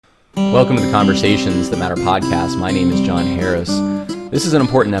Welcome to the Conversations That Matter podcast. My name is John Harris. This is an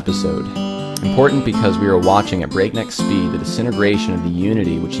important episode. Important because we are watching at breakneck speed the disintegration of the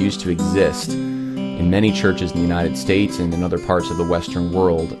unity which used to exist in many churches in the United States and in other parts of the Western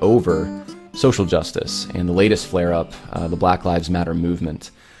world over social justice and the latest flare-up, the Black Lives Matter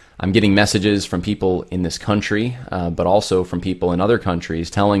movement. I'm getting messages from people in this country, but also from people in other countries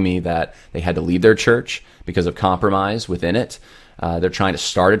telling me that they had to leave their church because of compromise within it. They're trying to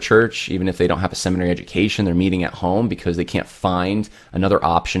start a church, even if they don't have a seminary education. They're meeting at home because they can't find another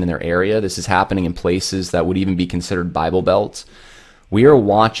option in their area. This is happening in places that would even be considered Bible belts. We are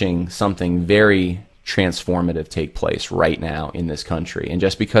watching something very transformative take place right now in this country. And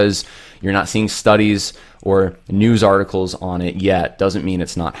just because you're not seeing studies or news articles on it yet doesn't mean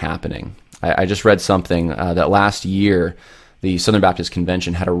it's not happening. I just read something that last year the Southern Baptist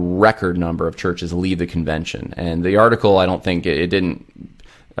Convention had a record number of churches leave the convention. And the article, I don't think it didn't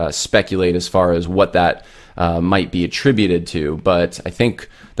speculate as far as what that might be attributed to, but I think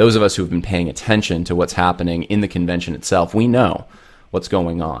those of us who've been paying attention to what's happening in the convention itself, we know what's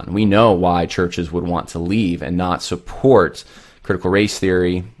going on. We know why churches would want to leave and not support critical race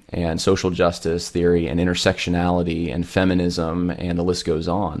theory and social justice theory and intersectionality and feminism, and the list goes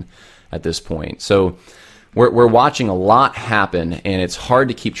on at this point. So we're watching a lot happen, and it's hard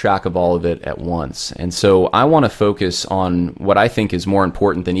to keep track of all of it at once. And so I want to focus on what I think is more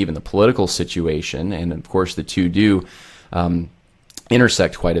important than even the political situation, and of course the two do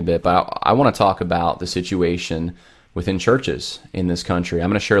intersect quite a bit, but I want to talk about the situation within churches in this country. I'm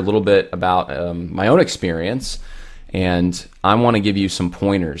going to share a little bit about my own experience, and I want to give you some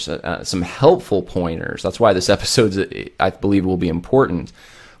pointers, some helpful pointers. That's why this episode, I believe, will be important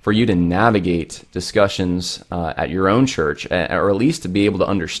for you to navigate discussions at your own church, or at least to be able to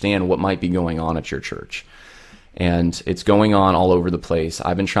understand what might be going on at your church. And it's going on all over the place.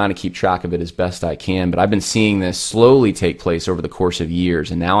 I've been trying to keep track of it as best I can, but I've been seeing this slowly take place over the course of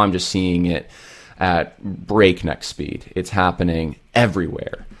years, and now I'm just seeing it at breakneck speed. It's happening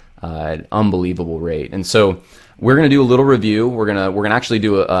everywhere at an unbelievable rate. And so we're going to do a little review. We're going to actually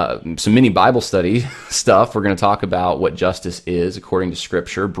do some mini Bible study stuff. We're going to talk about what justice is according to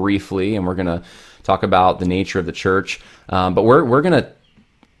Scripture briefly, and we're going to talk about the nature of the church. But we're going to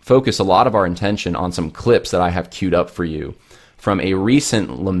focus a lot of our attention on some clips that I have queued up for you from a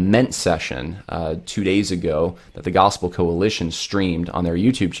recent lament session 2 days ago that the Gospel Coalition streamed on their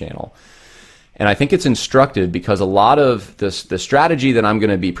YouTube channel. And I think it's instructive because a lot of the strategy that I'm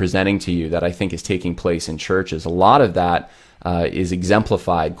going to be presenting to you that I think is taking place in churches, a lot of that is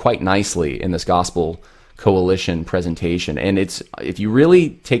exemplified quite nicely in this Gospel Coalition presentation. And if you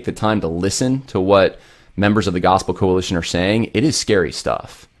really take the time to listen to what members of the Gospel Coalition are saying, it is scary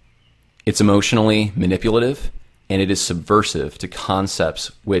stuff. It's emotionally manipulative, and it is subversive to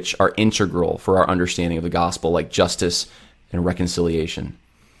concepts which are integral for our understanding of the gospel, like justice and reconciliation.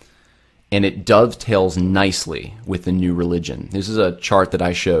 And it dovetails nicely with the new religion. This is a chart that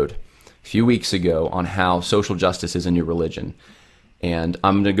I showed a few weeks ago on how social justice is a new religion. And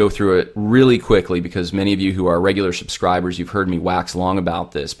I'm going to go through it really quickly because many of you who are regular subscribers, you've heard me wax long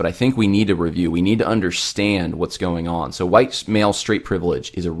about this, but I think we need to review. We need to understand what's going on. So white male straight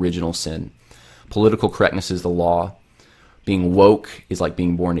privilege is original sin. Political correctness is the law. Being woke is like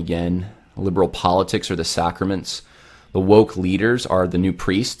being born again. Liberal politics are the sacraments. The woke leaders are the new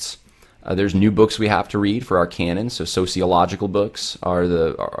priests. There's new books we have to read for our canon. So sociological books are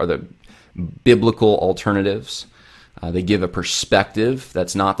the biblical alternatives. They give a perspective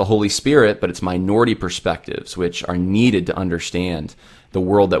that's not the Holy Spirit, but it's minority perspectives, which are needed to understand the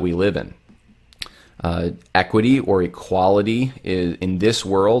world that we live in. Equity or equality in this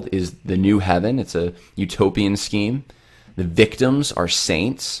world is the new heaven. It's a utopian scheme. The victims are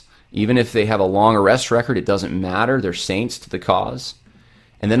saints. Even if they have a long arrest record, it doesn't matter. They're saints to the cause.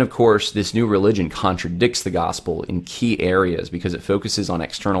 And then, of course, this new religion contradicts the gospel in key areas because it focuses on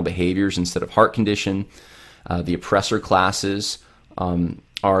external behaviors instead of heart condition. The oppressor classes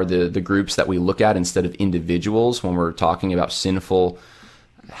are the groups that we look at instead of individuals when we're talking about sinful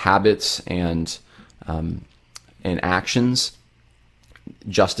habits and actions.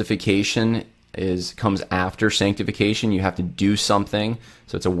 Justification comes after sanctification. You have to do something,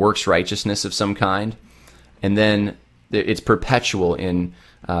 so it's a works righteousness of some kind. And then it's perpetual in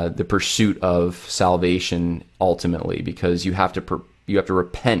the pursuit of salvation ultimately, because you have to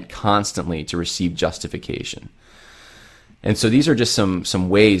repent constantly to receive justification. And so these are just some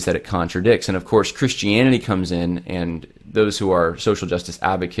ways that it contradicts. And of course, Christianity comes in, and those who are social justice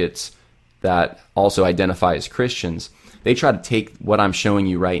advocates that also identify as Christians, they try to take what I'm showing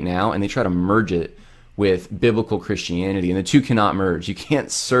you right now and they try to merge it with biblical Christianity, and the two cannot merge. You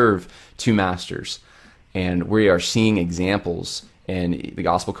can't serve two masters. And we are seeing examples, and the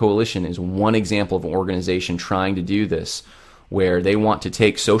Gospel Coalition is one example of an organization trying to do this, where they want to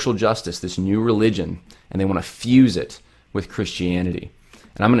take social justice, this new religion, and they want to fuse it with Christianity.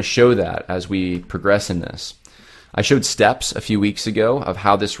 And I'm going to show that as we progress in this. I showed steps a few weeks ago of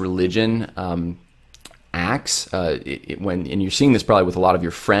how this religion acts, and you're seeing this probably with a lot of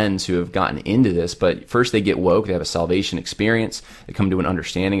your friends who have gotten into this, but first they get woke, they have a salvation experience, they come to an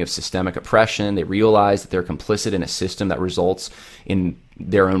understanding of systemic oppression, they realize that they're complicit in a system that results in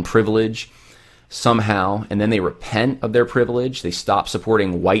their own privilege somehow, and then they repent of their privilege, they stop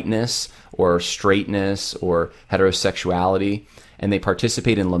supporting whiteness or straightness or heterosexuality, and they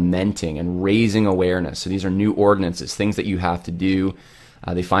participate in lamenting and raising awareness. So these are new ordinances, things that you have to do.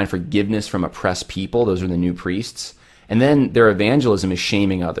 They find forgiveness from oppressed people. Those are the new priests. And then their evangelism is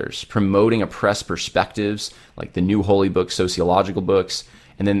shaming others, promoting oppressed perspectives, like the new holy books, sociological books,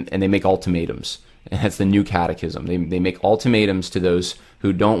 and they make ultimatums. And that's the new catechism. They make ultimatums to those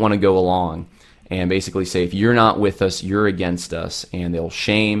who don't want to go along, and basically say, if you're not with us, you're against us. And they'll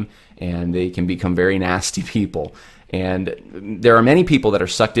shame, and they can become very nasty people. And there are many people that are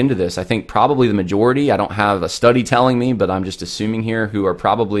sucked into this. I think probably the majority, I don't have a study telling me, but I'm just assuming here, who are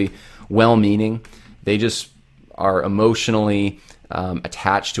probably well-meaning. They just are emotionally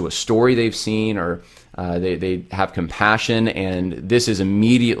attached to a story they've seen, or they have compassion, and this is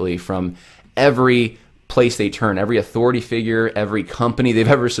immediately from every place they turn, every authority figure, every company they've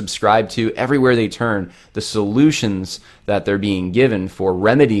ever subscribed to, everywhere they turn, the solutions that they're being given for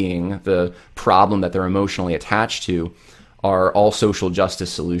remedying the problem that they're emotionally attached to are all social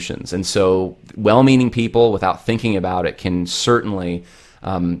justice solutions. And so well-meaning people, without thinking about it, can certainly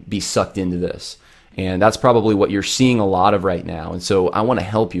be sucked into this. And that's probably what you're seeing a lot of right now. And so I want to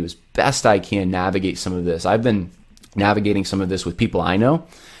help you as best I can navigate some of this. I've been navigating some of this with people I know,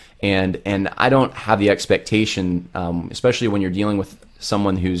 and I don't have the expectation, especially when you're dealing with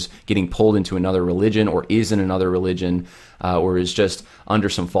someone who's getting pulled into another religion, or is in another religion, or is just under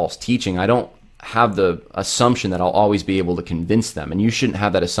some false teaching. I don't have the assumption that I'll always be able to convince them, and you shouldn't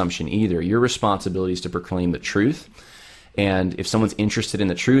have that assumption either. Your responsibility is to proclaim the truth. And if someone's interested in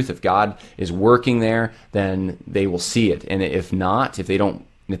the truth, if God is working there, then they will see it. And if not, if they're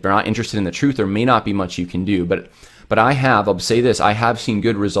not interested in the truth, there may not be much you can do. But I'll say this, I have seen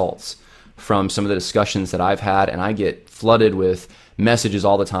good results from some of the discussions that I've had, and I get flooded with messages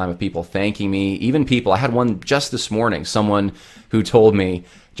all the time of people thanking me. Even people, I had one just this morning, someone who told me,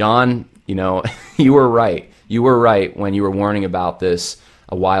 John, you were right. You were right when you were warning about this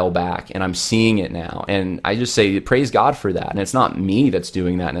a while back, and I'm seeing it now. And I just say, praise God for that. And it's not me that's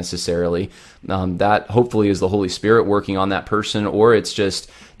doing that necessarily. That hopefully is the Holy Spirit working on that person, or it's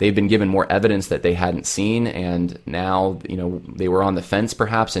just they've been given more evidence that they hadn't seen, and now, they were on the fence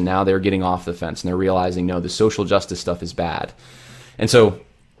perhaps, and now they're getting off the fence, and they're realizing, no, the social justice stuff is bad. And so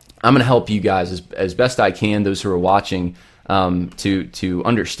I'm going to help you guys as best I can, those who are watching, to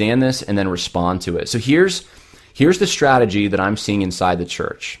understand this and then respond to it. So here's the strategy that I'm seeing inside the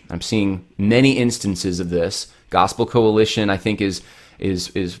church. I'm seeing many instances of this. Gospel Coalition, I think, is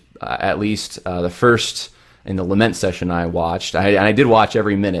at least the first in the lament session I watched. I did watch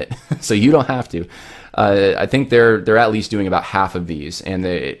every minute, so you don't have to. I think they're at least doing about half of these, and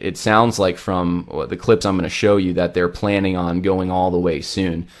it sounds like from the clips I'm going to show you that they're planning on going all the way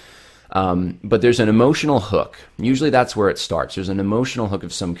soon. But there's an emotional hook. Usually that's where it starts. There's an emotional hook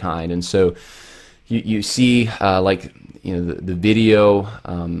of some kind, and so you see the video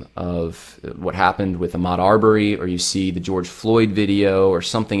of what happened with Ahmaud Arbery, or you see the George Floyd video or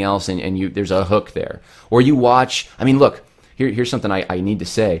something else, and there's a hook there. Or you watch, look, here's something I need to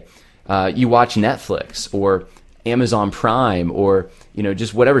say. You watch Netflix or Amazon Prime, or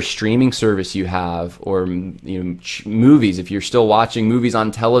just whatever streaming service you have, or movies. If you're still watching movies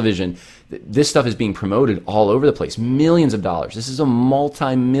on television, this stuff is being promoted all over the place. Millions of dollars. This is a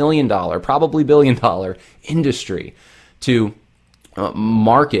multi-million-dollar, probably billion-dollar industry to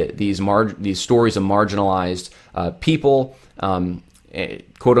market these stories of marginalized people,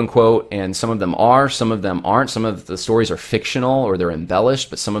 quote unquote, and some of them aren't. Some of the stories are fictional or they're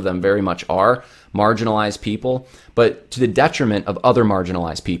embellished, but some of them very much are marginalized people, but to the detriment of other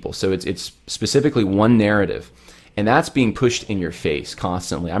marginalized people. So it's specifically one narrative, and that's being pushed in your face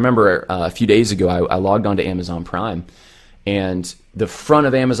constantly. I remember a few days ago, I logged onto Amazon Prime, and the front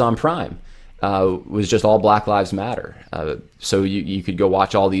of Amazon Prime was just all Black Lives Matter. So you could go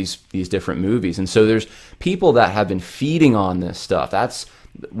watch all these different movies. And so there's people that have been feeding on this stuff. That's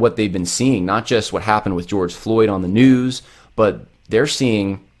what they've been seeing, not just what happened with George Floyd on the news, but they're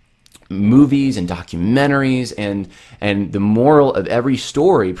seeing movies and documentaries, and the moral of every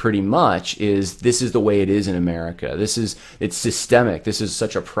story pretty much is this is the way it is in America. It's systemic. This is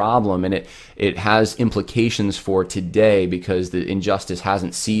such a problem, and it has implications for today because the injustice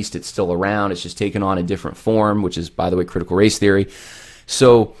hasn't ceased. It's still around. It's just taken on a different form, which is, by the way, critical race theory.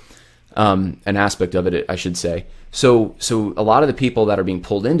 So an aspect of it, I should say. So a lot of the people that are being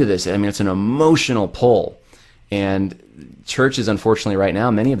pulled into this, I mean, it's an emotional pull. And churches, unfortunately, right now,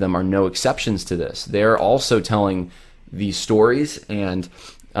 many of them are no exceptions to this. They're also telling these stories and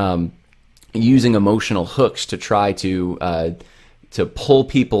using emotional hooks to try to pull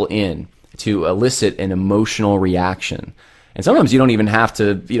people in, to elicit an emotional reaction. And sometimes you don't even have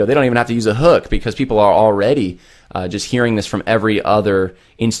to, they don't even have to use a hook because people are already just hearing this from every other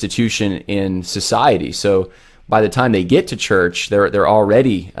institution in society. So by the time they get to church, they're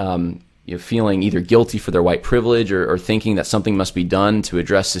already feeling either guilty for their white privilege or thinking that something must be done to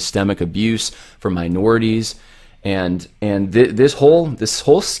address systemic abuse for minorities. And this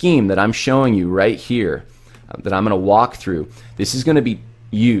whole scheme that I'm showing you right here, that I'm going to walk through, this is going to be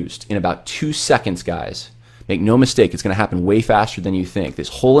used in about 2 seconds, guys. Make no mistake, it's going to happen way faster than you think. This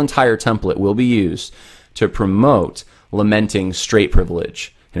whole entire template will be used to promote lamenting straight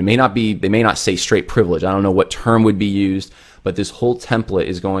privilege. And they may not say straight privilege. I don't know what term would be used, but this whole template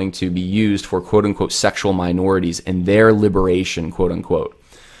is going to be used for quote unquote sexual minorities and their liberation, quote unquote.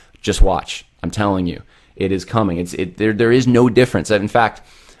 Just watch. I'm telling you, it is coming. There is no difference. In fact,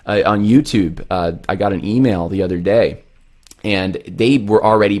 on YouTube, I got an email the other day, and they were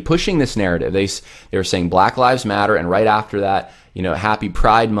already pushing this narrative. They were saying Black Lives Matter, and right after that, Happy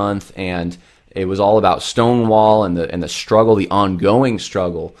Pride Month, and it was all about Stonewall and the struggle, the ongoing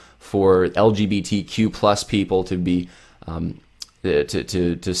struggle for LGBTQ plus people to be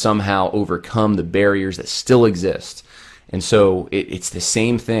to somehow overcome the barriers that still exist. And so it's the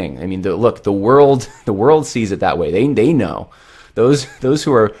same thing. I mean, the world sees it that way. They know. Those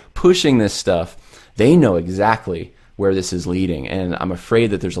who are pushing this stuff, they know exactly where this is leading. And I'm afraid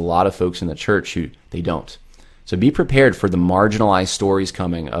that there's a lot of folks in the church who they don't. So be prepared for the marginalized stories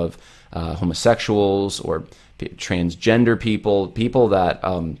coming of homosexuals or transgender people that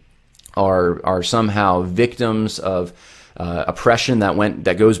are somehow victims of oppression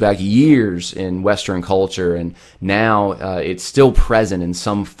that goes back years in Western culture, and now it's still present in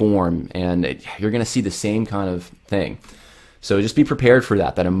some form, and you're going to see the same kind of thing. So just be prepared for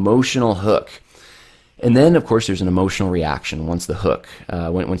that emotional hook. And then, of course, there's an emotional reaction once the hook.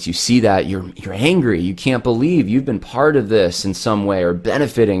 Once you see that, you're angry. You can't believe you've been part of this in some way, or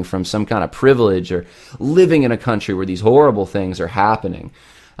benefiting from some kind of privilege, or living in a country where these horrible things are happening.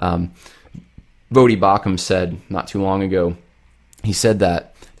 Voddie Baucham said not too long ago, he said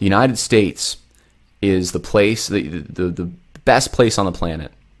that the United States is the place, the best place on the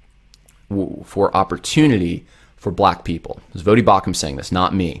planet for opportunity for black people. It was Voddie Baucham saying this,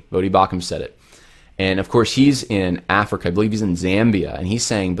 not me. Voddie Baucham said it. And of course, he's in Africa. I believe he's in Zambia. And he's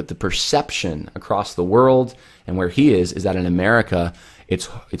saying, but the perception across the world and where he is that in America, it's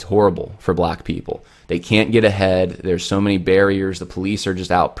horrible for black people. They can't get ahead. There's so many barriers. The police are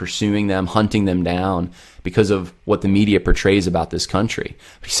just out pursuing them, hunting them down because of what the media portrays about this country.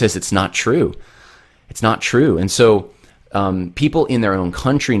 He says it's not true. It's not true. And so people in their own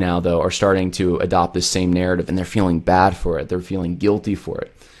country now, though, are starting to adopt this same narrative, and they're feeling bad for it. They're feeling guilty for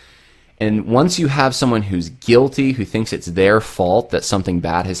it. And once you have someone who's guilty, who thinks it's their fault that something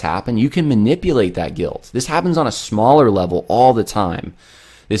bad has happened, you can manipulate that guilt. This happens on a smaller level all the time.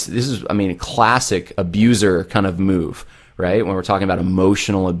 This is, a classic abuser kind of move, right? When we're talking about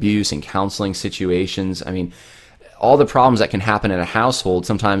emotional abuse and counseling situations, all the problems that can happen in a household,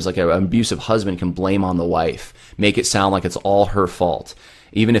 sometimes like an abusive husband can blame on the wife, make it sound like it's all her fault,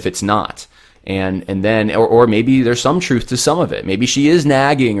 even if it's not. And then, or maybe there's some truth to some of it. Maybe she is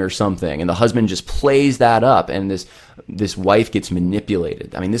nagging or something, and the husband just plays that up, and this wife gets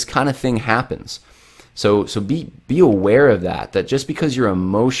manipulated. This kind of thing happens. So be aware of that just because you're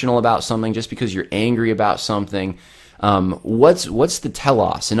emotional about something, just because you're angry about something, what's the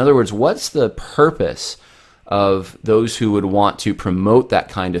telos? In other words, what's the purpose of those who would want to promote that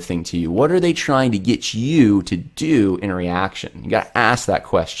kind of thing to you? What are they trying to get you to do in reaction? You got to ask that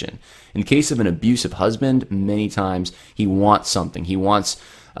question. In the case of an abusive husband, many times he wants something. He wants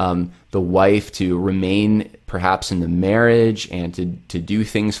the wife to remain perhaps in the marriage and to do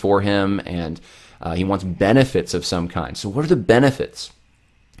things for him, and he wants benefits of some kind. So what are the benefits?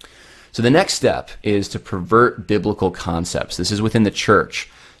 So the next step is to pervert biblical concepts. This is within the church.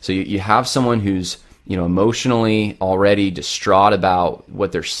 So you have someone who's emotionally already distraught about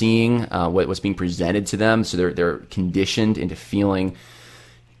what they're seeing, what's being presented to them. So they're conditioned into feeling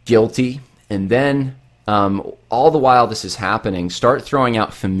guilty, and then all the while this is happening, start throwing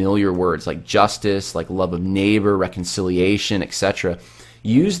out familiar words like justice, like love of neighbor, reconciliation, etc.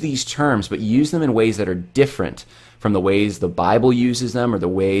 Use these terms, but use them in ways that are different from the ways the Bible uses them or the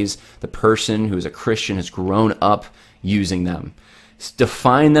ways the person who is a Christian has grown up using them.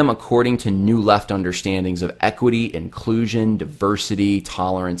 Define them according to new left understandings of equity, inclusion, diversity,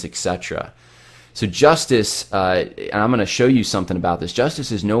 tolerance, etc. So justice, and I'm going to show you something about this,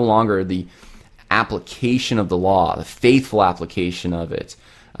 justice is no longer the application of the law, the faithful application of it.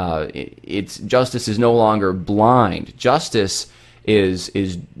 Justice is no longer blind. Justice is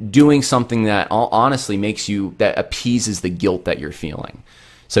doing something that honestly that appeases the guilt that you're feeling.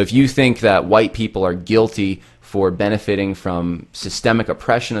 So if you think that white people are guilty for benefiting from systemic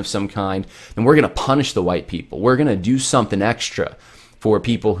oppression of some kind, then we're going to punish the white people. We're going to do something extra for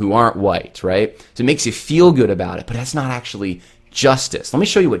people who aren't white, right? So it makes you feel good about it, but that's not actually justice. Let me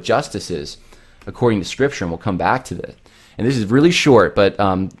show you what justice is according to Scripture, and we'll come back to this. And this is really short, but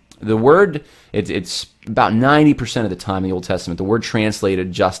the word, it's about 90% of the time in the Old Testament, the word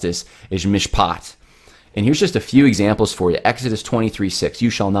translated justice is mishpat. And here's just a few examples for you. Exodus 23:6, you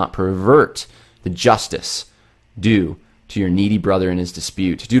shall not pervert the justice due to your needy brother in his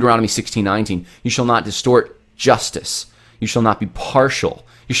dispute. Deuteronomy 16:19, you shall not distort justice. You shall not be partial.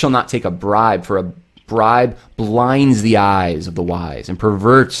 You shall not take a bribe, for a bribe blinds the eyes of the wise and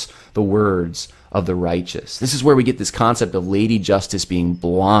perverts the words of the righteous. This is where we get this concept of Lady Justice being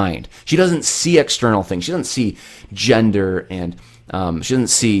blind. She doesn't see external things. She doesn't see gender, and she doesn't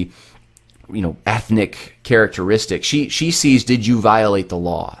see, ethnic characteristics. She sees, did you violate the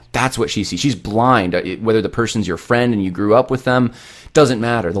law? That's what she sees. She's blind. Whether the person's your friend and you grew up with them, doesn't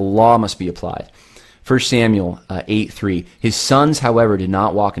matter. The law must be applied. 1 Samuel 8:3, his sons, however, did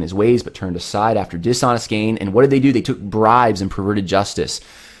not walk in his ways, but turned aside after dishonest gain. And what did they do? They took bribes and perverted justice.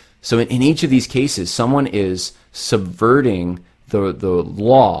 So in each of these cases, someone is subverting the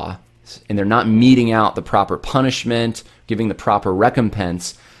law, and they're not meting out the proper punishment, giving the proper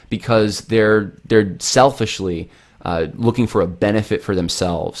recompense, because they're selfishly looking for a benefit for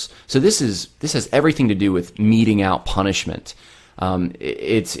themselves. So this has everything to do with meting out punishment.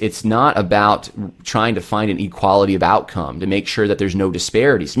 It's not about trying to find an equality of outcome to make sure that there's no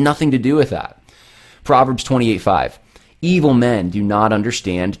disparities. Nothing to do with that. Proverbs 28:5. Evil men do not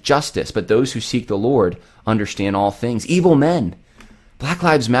understand justice, but those who seek the Lord understand all things. Evil men. Black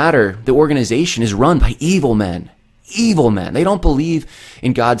Lives Matter, the organization, is run by evil men. Evil men. They don't believe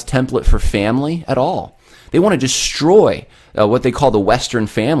in God's template for family at all. They want to destroy what they call the Western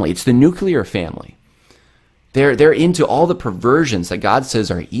family. It's the nuclear family. They're into all the perversions that God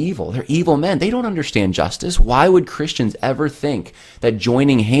says are evil. They're evil men. They don't understand justice. Why would Christians ever think that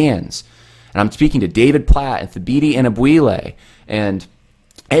joining hands, and I'm speaking to David Platt and Thabiti Anyabwile and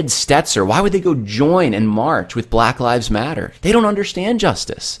Ed Stetzer, why would they go join and march with Black Lives Matter? They don't understand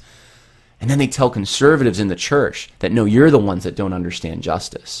justice. And then they tell conservatives in the church that, no, you're the ones that don't understand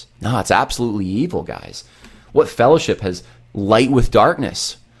justice. No, it's absolutely evil, guys. What fellowship has light with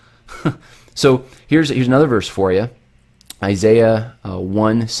darkness? So here's another verse for you. Isaiah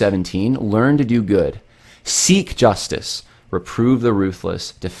 1:17, learn to do good, seek justice, reprove the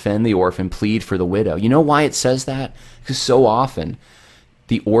ruthless, defend the orphan, plead for the widow. You know why it says that? Because so often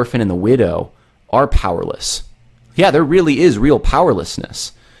the orphan and the widow are powerless. Yeah, there really is real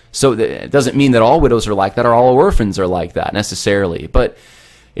powerlessness. So it doesn't mean that all widows are like that or all orphans are like that necessarily. But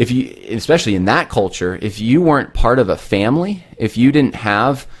if you, especially in that culture, if you weren't part of a family, if you didn't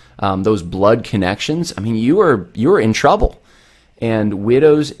have those blood connections, I mean, you were in trouble. And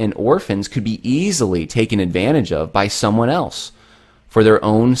widows and orphans could be easily taken advantage of by someone else for their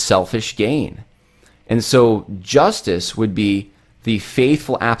own selfish gain. And so justice would be the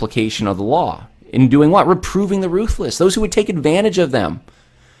faithful application of the law. In doing what? Reproving the ruthless, those who would take advantage of them.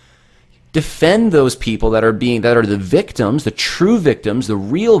 Defend those people that are the victims, the true victims, the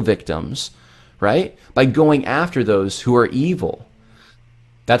real victims, right? By going after those who are evil.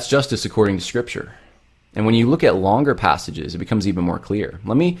 That's justice according to Scripture. And when you look at longer passages, it becomes even more clear.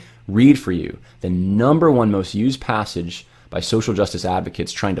 Let me read for you the number one most used passage by social justice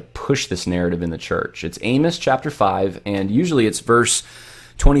advocates trying to push this narrative in the church. It's Amos chapter 5, and usually it's verse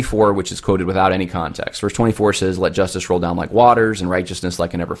 24, which is quoted without any context. Verse 24 says, let justice roll down like waters and righteousness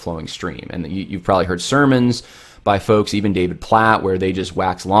like an ever-flowing stream. And you've probably heard sermons by folks, even David Platt, where they just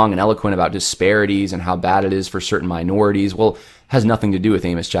wax long and eloquent about disparities and how bad it is for certain minorities. Well, it has nothing to do with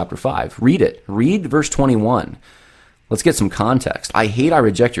Amos chapter 5. Read it. Read verse 21. Let's get some context. I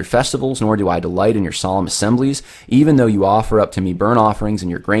reject your festivals, nor do I delight in your solemn assemblies. Even though you offer up to me burnt offerings and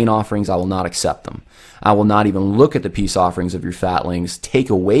your grain offerings, I will not accept them. I will not even look at the peace offerings of your fatlings. Take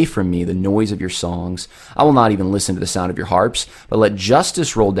away from me the noise of your songs. I will not even listen to the sound of your harps, but let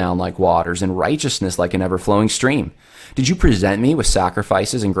justice roll down like waters and righteousness like an ever-flowing stream. Did you present me with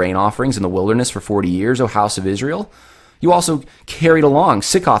sacrifices and grain offerings in the wilderness for 40 years, O house of Israel? You also carried along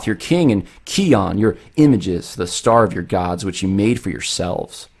Sikkoth, your king, and Kion, your images, the star of your gods, which you made for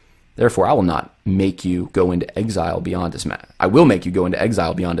yourselves. Therefore, I will not make you go into exile beyond Damascus. I will make you go into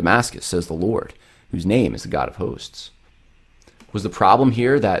exile beyond Damascus, says the Lord, whose name is the God of hosts. Was the problem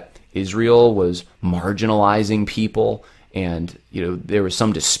here that Israel was marginalizing people, and there was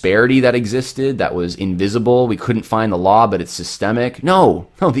some disparity that existed that was invisible? We couldn't find the law, but it's systemic. No,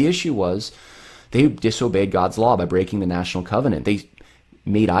 the issue was they disobeyed God's law by breaking the national covenant. They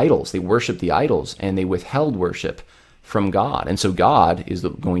made idols. They worshiped the idols, and they withheld worship from God. And so God is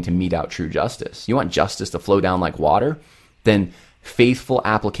going to mete out true justice. You want justice to flow down like water? Then faithful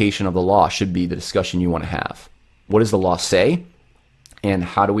application of the law should be the discussion you want to have. What does the law say? And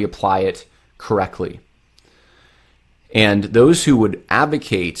how do we apply it correctly? And those who would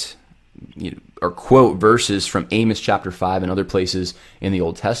advocate or quote verses from Amos chapter 5 and other places in the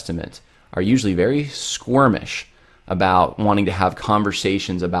Old Testament are usually very squirmish about wanting to have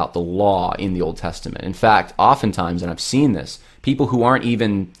conversations about the law in the Old Testament. In fact, oftentimes, and I've seen this, people who aren't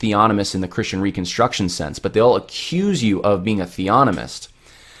even theonomists in the Christian Reconstruction sense, but they'll accuse you of being a theonomist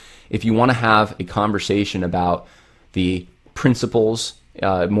if you want to have a conversation about the principles,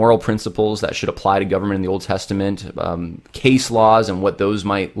 moral principles that should apply to government in the Old Testament, case laws and what those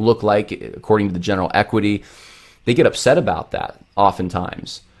might look like according to the general equity. They get upset about that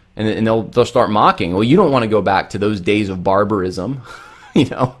oftentimes. And they'll start mocking. Well, you don't want to go back to those days of barbarism,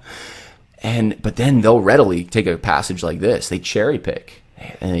 But then they'll readily take a passage like this. They cherry pick,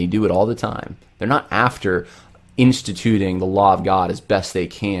 and they do it all the time. They're not after instituting the law of God as best they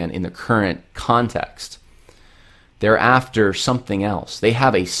can in the current context. They're after something else. They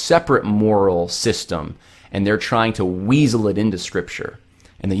have a separate moral system, and they're trying to weasel it into Scripture.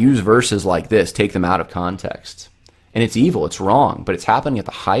 And they use verses like this, take them out of context. And it's evil, it's wrong, but it's happening at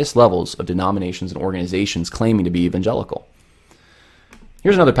the highest levels of denominations and organizations claiming to be evangelical.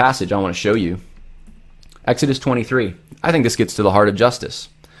 Here's another passage I want to show you. Exodus 23. I think this gets to the heart of justice.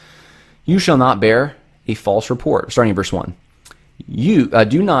 You shall not bear a false report. Starting in verse 1. You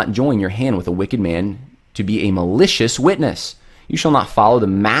do not join your hand with a wicked man to be a malicious witness. You shall not follow the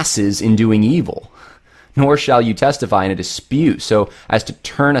masses in doing evil, nor shall you testify in a dispute so as to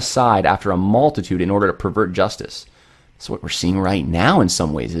turn aside after a multitude in order to pervert justice. That's what we're seeing right now in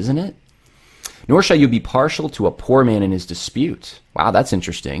some ways, isn't it? Nor shall you be partial to a poor man in his dispute. Wow, that's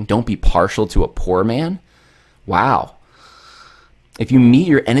interesting. Don't be partial to a poor man? Wow. If you meet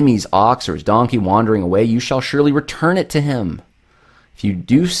your enemy's ox or his donkey wandering away, you shall surely return it to him. If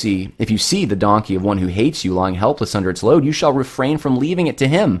you see the donkey of one who hates you lying helpless under its load, you shall refrain from leaving it to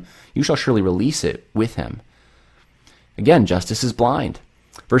him. You shall surely release it with him. Again, justice is blind.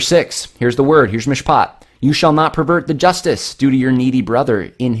 Verse 6, here's the word, here's mishpat. You shall not pervert the justice due to your needy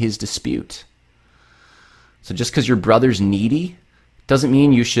brother in his dispute. So just because your brother's needy doesn't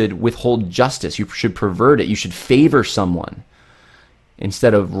mean you should withhold justice. You should pervert it. You should favor someone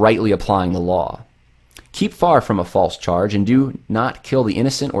instead of rightly applying the law. Keep far from a false charge, and do not kill the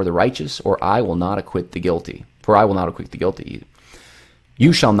innocent or the righteous, or I will not acquit the guilty. For I will not acquit the guilty.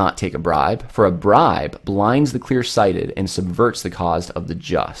 You shall not take a bribe, for a bribe blinds the clear-sighted and subverts the cause of the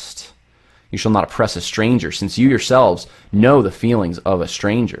just. You shall not oppress a stranger, since you yourselves know the feelings of a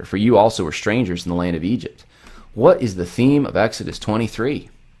stranger, for you also were strangers in the land of Egypt. What is the theme of Exodus 23?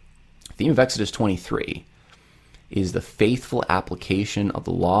 The theme of Exodus 23 is the faithful application of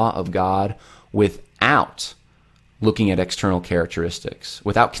the law of God without looking at external characteristics,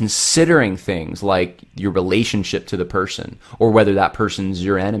 without considering things like your relationship to the person, or whether that person's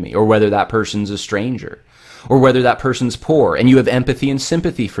your enemy, or whether that person's a stranger, or whether that person's poor, and you have empathy and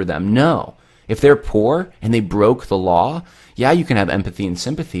sympathy for them. No. If they're poor and they broke the law, yeah, you can have empathy and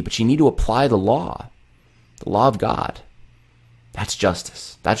sympathy, but you need to apply the law of God. That's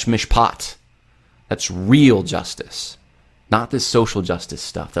justice. That's mishpat. That's real justice. Not this social justice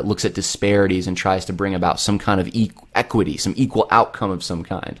stuff that looks at disparities and tries to bring about some kind of equity, some equal outcome of some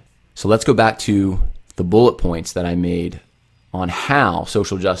kind. So let's go back to the bullet points that I made on how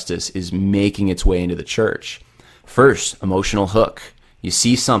social justice is making its way into the church. First, emotional hook. You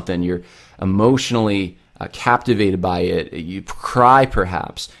see something, you're emotionally captivated by it, you cry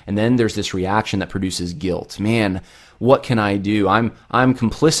perhaps, and then there's this reaction that produces guilt. Man, what can I do? I'm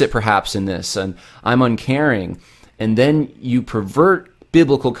complicit perhaps in this, and I'm uncaring. and then you pervert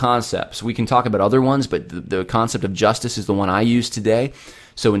biblical concepts. We can talk about other ones, but the concept of justice is the one I use today.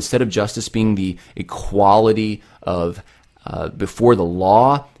 So instead of justice being the equality of before the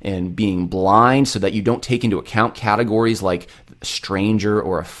law and being blind so that you don't take into account categories like a stranger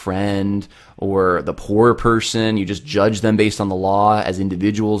or a friend or the poor person, you just judge them based on the law as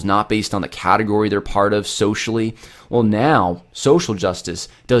individuals, not based on the category they're part of socially. Well, now social justice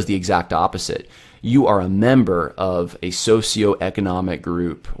does the exact opposite. You are a member of a socioeconomic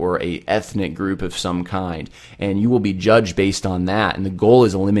group or a ethnic group of some kind, and you will be judged based on that. And the goal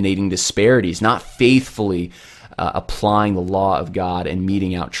is eliminating disparities, not faithfully applying the law of God and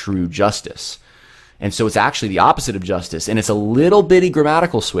meting out true justice. And so it's actually the opposite of justice, and it's a little bitty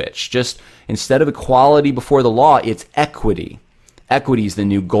grammatical switch. Just instead of equality before the law, it's equity. Equity is the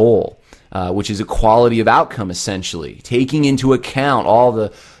new goal, which is equality of outcome, essentially, taking into account all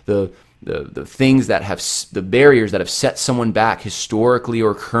the things that have, the barriers that have set someone back historically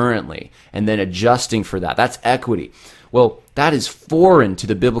or currently, and then adjusting for that. That's equity. Well, that is foreign to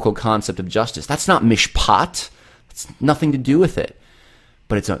the biblical concept of justice. That's not mishpat. It's nothing to do with it.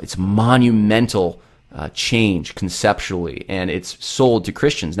 But it's monumental change conceptually, and it's sold to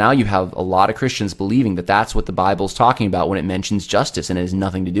Christians. Now you have a lot of Christians believing that that's what the Bible's talking about when it mentions justice, and it has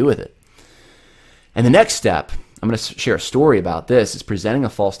nothing to do with it. And the next step, I'm going to share a story about this, is presenting a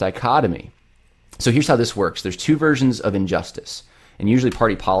false dichotomy. So here's how this works. There's two versions of injustice, and usually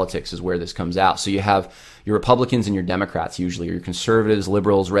party politics is where this comes out. So you have your Republicans and your Democrats usually, or your conservatives,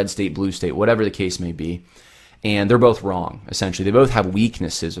 liberals, red state, blue state, whatever the case may be. And they're both wrong, essentially. They both have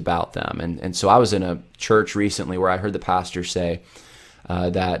weaknesses about them. And so I was in a church recently where I heard the pastor say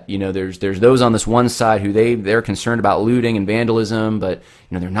that, there's those on this one side who they're concerned about looting and vandalism, but,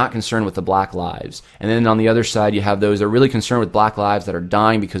 they're not concerned with the black lives. And then on the other side, you have those that are really concerned with black lives that are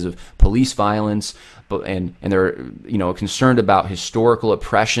dying because of police violence, and they're, concerned about historical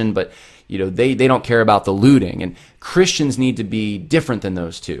oppression, but, they don't care about the looting. And Christians need to be different than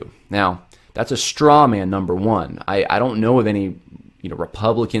those two. Now, that's a straw man, number one. I don't know of any,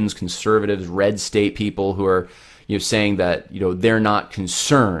 Republicans, conservatives, red state people who are, saying that, they're not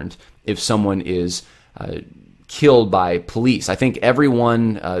concerned if someone is killed by police. I think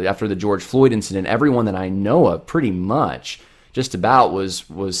everyone, after the George Floyd incident, everyone that I know of pretty much just about was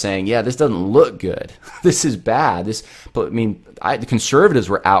saying, yeah, this doesn't look good. This is bad. The conservatives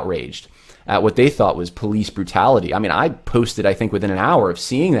were outraged at what they thought was police brutality. I posted, I think, within an hour of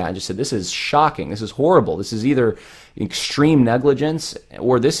seeing that, and just said, this is shocking. This is horrible. This is either extreme negligence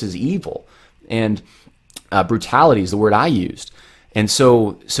or this is evil. And brutality is the word I used. And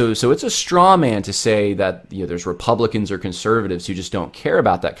so it's a straw man to say that there's Republicans or conservatives who just don't care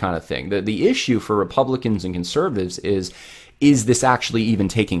about that kind of thing. The issue for Republicans and conservatives is this actually even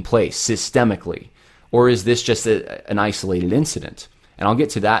taking place systemically, or is this just an isolated incident? And I'll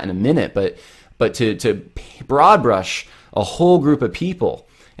get to that in a minute, but to broad brush a whole group of people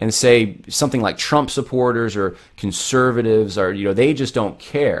and say something like Trump supporters or conservatives are, they just don't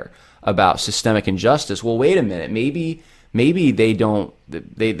care about systemic injustice. Well, wait a minute. Maybe they don't,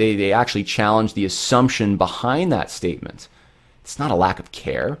 they actually challenge the assumption behind that statement. It's not a lack of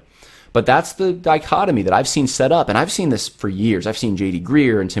care, but that's the dichotomy that I've seen set up. And I've seen this for years. I've seen J.D.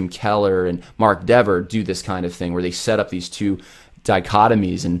 Greear and Tim Keller and Mark Dever do this kind of thing where they set up these two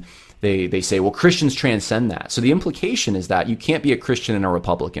dichotomies, and they say, well, Christians transcend that. So the implication is that you can't be a Christian and a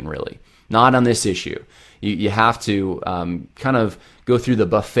Republican, really. Not on this issue. You have to kind of go through the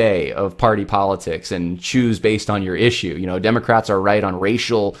buffet of party politics and choose based on your issue. Democrats are right on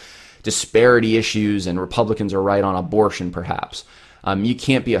racial disparity issues, and Republicans are right on abortion, perhaps. You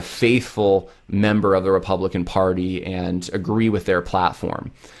can't be a faithful member of the Republican Party and agree with their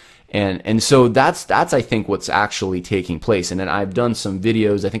platform. And so that's I think what's actually taking place. And then I've done some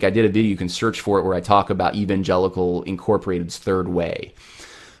videos. I think I did a video, you can search for it, where I talk about Evangelical Incorporated's third way.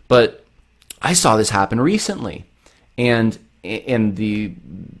 But I saw this happen recently, and the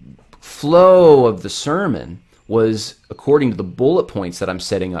flow of the sermon was according to the bullet points that I'm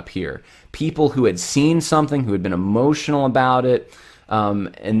setting up here. People who had seen something, who had been emotional about it,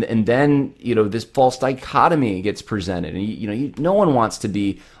 and then this false dichotomy gets presented, and no one wants to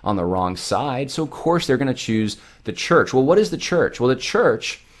be on the wrong side, so of course they're going to choose the church. Well, what is the church? Well, the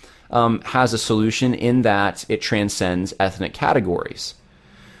church has a solution in that it transcends ethnic categories.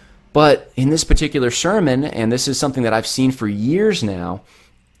 But in this particular sermon, and this is something that I've seen for years now,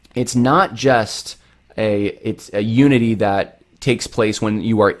 it's not just it's a unity that takes place when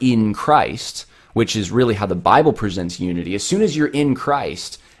you are in Christ, which is really how the Bible presents unity. As soon as you're in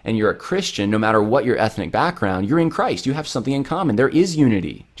Christ and you're a Christian, no matter what your ethnic background, you're in Christ. You have something in common. There is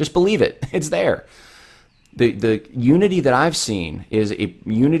unity. Just believe it. It's there. The unity that I've seen is a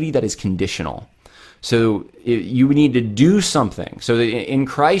unity that is conditional. So you need to do something. So in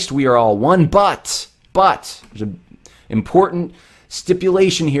Christ we are all one, but there's an important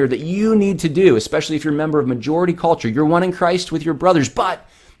stipulation here that you need to do, especially if you're a member of majority culture. You're one in Christ with your brothers, but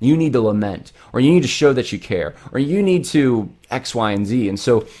you need to lament, or you need to show that you care, or you need to X, Y, and Z. And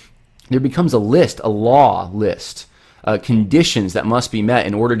so there becomes a law list, conditions that must be met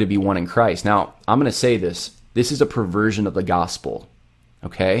in order to be one in Christ. Now, I'm going to say this. This is a perversion of the gospel,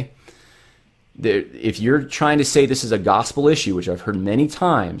 okay? If you're trying to say this is a gospel issue, which I've heard many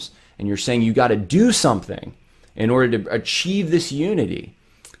times, and you're saying you got to do something in order to achieve this unity,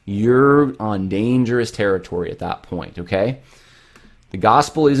 you're on dangerous territory at that point, okay? The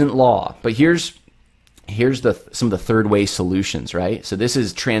gospel isn't law, but here's some of the third way solutions, right? So this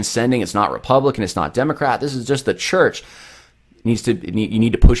is transcending. It's not Republican. It's not Democrat. This is just the church. You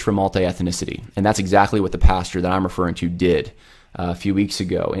need to push for multi-ethnicity, and that's exactly what the pastor that I'm referring to did a few weeks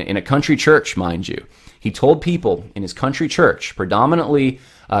ago in a country church, mind you. He told people in his country church, predominantly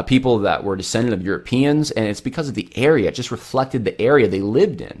people that were descendant of Europeans, and it's because of the area. It just reflected the area they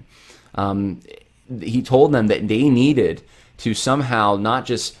lived in. He told them that they needed to somehow not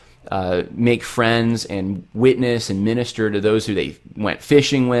just make friends and witness and minister to those who they went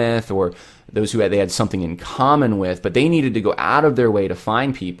fishing with or those who they had something in common with, but they needed to go out of their way to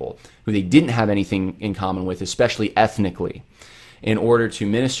find people who they didn't have anything in common with, especially ethnically, in order to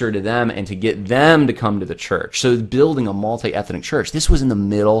minister to them and to get them to come to the church. So building a multi-ethnic church. This was in the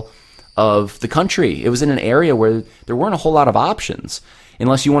middle of the country. It was in an area where there weren't a whole lot of options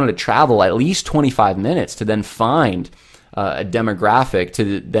unless you wanted to travel at least 25 minutes to then find a demographic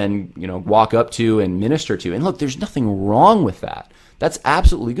to then walk up to and minister to. And look, there's nothing wrong with that. That's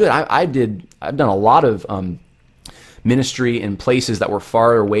absolutely good. I've done a lot of ministry in places that were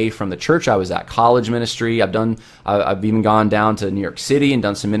far away from the church I was at. College ministry. I've even gone down to New York City and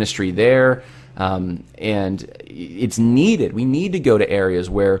done some ministry there. And it's needed. We need to go to areas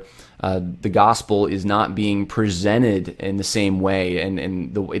where the gospel is not being presented in the same way, and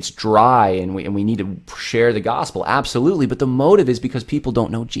it's dry, and we need to share the gospel, absolutely. But the motive is because people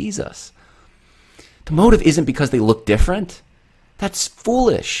don't know Jesus. The motive isn't because they look different. That's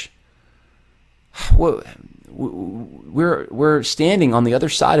foolish. We're standing on the other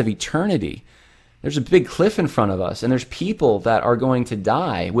side of eternity. There's a big cliff in front of us, and there's people that are going to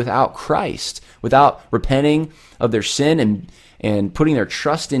die without Christ, without repenting of their sin and putting their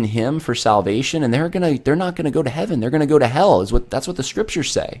trust in Him for salvation, and they're not gonna go to heaven. They're gonna go to hell. That's what the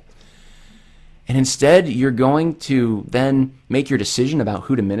scriptures say. And instead, you're going to then make your decision about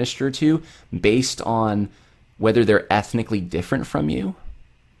who to minister to based on whether they're ethnically different from you.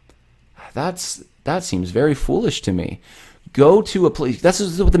 That seems very foolish to me. Go to a place. That's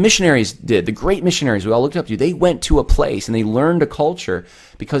what the missionaries did. The great missionaries we all looked up to. They went to a place and they learned a culture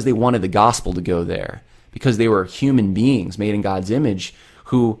because they wanted the gospel to go there. Because they were human beings made in God's image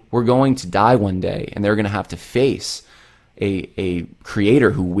who were going to die one day, and they're going to have to face a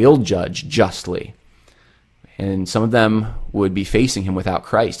creator who will judge justly. And some of them would be facing him without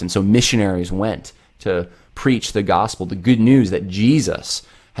Christ. And so missionaries went to preach the gospel, the good news that Jesus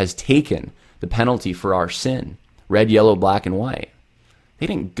has taken the penalty for our sin, red, yellow, black, and white. They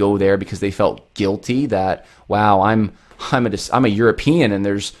didn't go there because they felt guilty that, wow, I'm a European and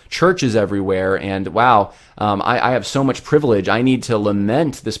there's churches everywhere, and wow, I have so much privilege. I need to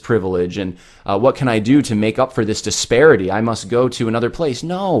lament this privilege, and what can I do to make up for this disparity? I must go to another place.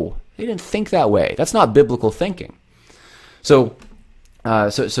 No, they didn't think that way. That's not biblical thinking. So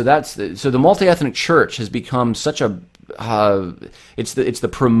the multi-ethnic church has become such a it's the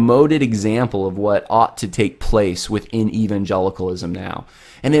promoted example of what ought to take place within evangelicalism now.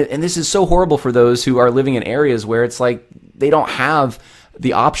 And this is so horrible for those who are living in areas where it's like they don't have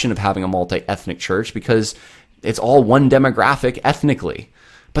the option of having a multi-ethnic church because it's all one demographic ethnically.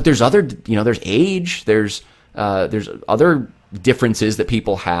 But there's other, there's age, there's other differences that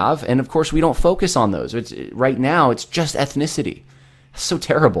people have, and of course we don't focus on those. Right now it's just ethnicity. It's so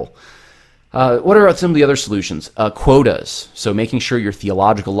terrible. What are some of the other solutions? Quotas. So making sure your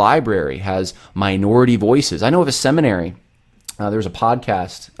theological library has minority voices. I know of a seminary. There was a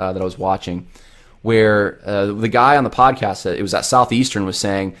podcast that I was watching where the guy on the podcast, it was at Southeastern, was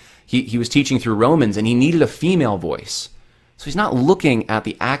saying he was teaching through Romans and he needed a female voice. So he's not looking at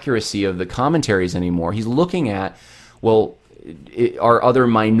the accuracy of the commentaries anymore. He's looking at, are other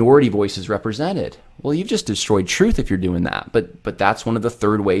minority voices represented? Well, you've just destroyed truth if you're doing that. But that's one of the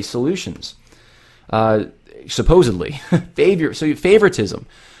third way solutions. Supposedly, favoritism.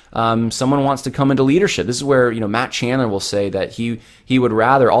 someone wants to come into leadership. This is where, Matt Chandler will say that he would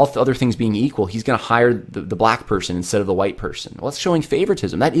rather, all other things being equal, he's going to hire the black person instead of the white person. Well, that's showing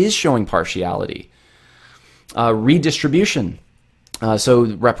favoritism. That is showing partiality. Redistribution. So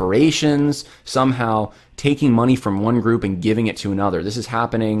reparations, somehow taking money from one group and giving it to another. This is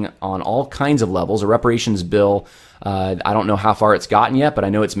happening on all kinds of levels. A reparations bill, I don't know how far it's gotten yet, but I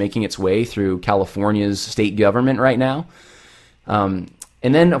know it's making its way through California's state government right now.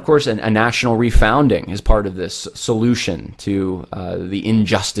 And then, of course, a national refounding is part of this solution to the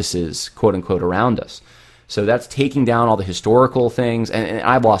injustices, quote unquote, around us. So that's taking down all the historical things, and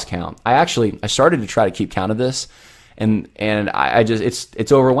I've lost count. I started to try to keep count of this, and I just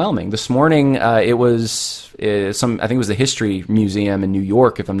it's overwhelming. This morning it was I think it was the History Museum in New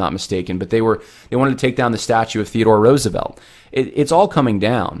York, if I'm not mistaken, but they wanted to take down the statue of Theodore Roosevelt. It's all coming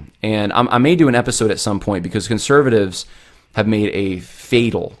down, and I may do an episode at some point because conservatives have made a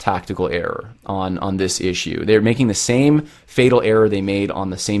fatal tactical error on this issue. They're making the same fatal error they made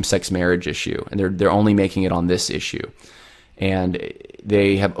on the same-sex marriage issue, and they're only making it on this issue. And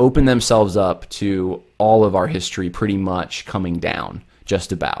they have opened themselves up to all of our history pretty much coming down,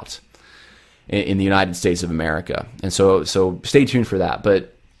 just about, in the United States of America. And so stay tuned for that.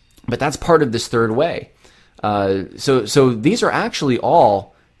 But that's part of this third way. So these are actually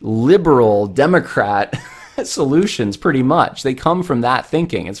all liberal Democrat solutions, pretty much. They come from that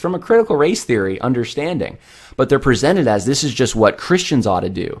thinking. It's from a critical race theory understanding, but they're presented as this is just what Christians ought to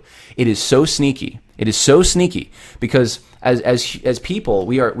do. It is so sneaky. It is so sneaky because as people,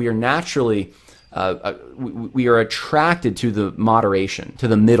 we are naturally we are attracted to the moderation, to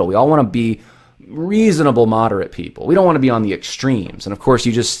the middle. We all want to be reasonable, moderate people. We don't want to be on the extremes. And of course,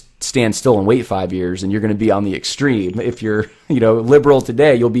 you just stand still and wait 5 years, and you're going to be on the extreme. If you're, liberal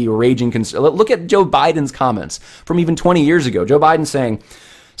today, you'll be a raging conservative. Look at Joe Biden's comments from even 20 years ago. Joe Biden saying,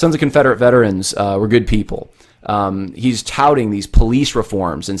 "Sons of Confederate veterans were good people." He's touting these police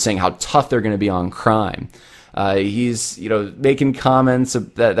reforms and saying how tough they're going to be on crime. He's, making comments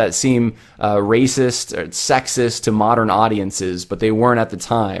that seem racist or sexist to modern audiences, but they weren't at the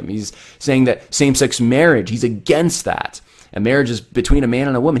time. He's saying that same-sex marriage, he's against that. And marriage is between a man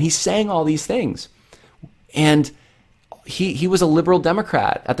and a woman. He's saying all these things. And he was a liberal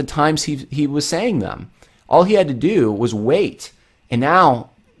Democrat at the times he was saying them. All he had to do was wait. And now,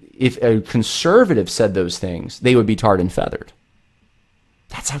 if a conservative said those things, they would be tarred and feathered.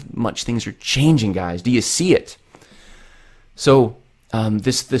 That's how much things are changing, guys. Do you see it? So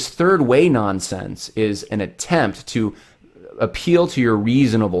this third way nonsense is an attempt to appeal to your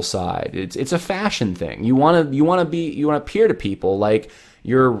reasonable side. It's a fashion thing. You want to appear to people like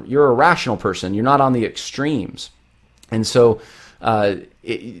you're a rational person. You're not on the extremes, and so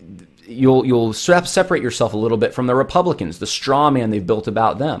you'll separate yourself a little bit from the Republicans, the straw man they've built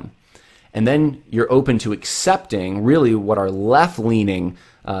about them. And then you're open to accepting really what are left-leaning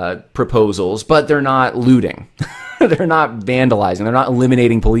proposals, but they're not looting. They're not vandalizing. They're not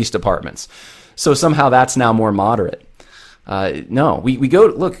eliminating police departments. So somehow that's now more moderate. No, we go,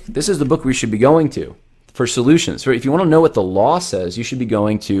 look, this is the book we should be going to for solutions. If you want to know what the law says, you should be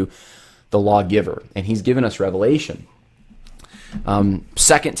going to the lawgiver, and he's given us revelation.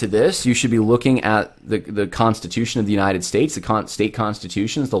 Second to this, you should be looking at the Constitution of the United States, the state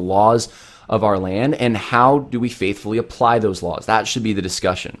constitutions, the laws of our land, and how do we faithfully apply those laws. That should be the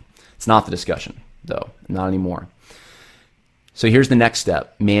discussion. It's not the discussion, though, not anymore. So here's the next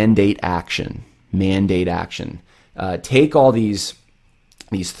step: mandate action. Mandate action. Take all these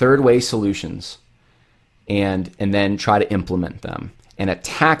third way solutions and then try to implement them and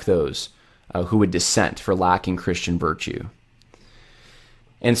attack those who would dissent for lacking Christian virtue.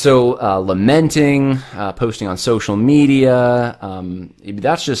 And so lamenting, posting on social media,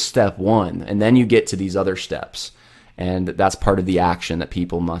 that's just step one. And then you get to these other steps. And that's part of the action that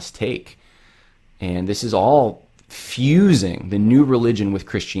people must take. And this is all fusing the new religion with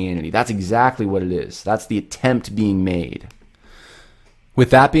Christianity. That's exactly what it is. That's the attempt being made.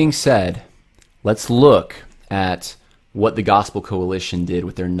 With that being said, let's look at what the Gospel Coalition did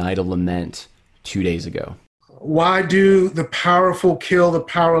with their Night of Lament 2 days ago. Why do the powerful kill the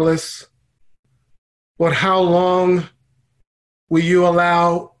powerless? But how long will you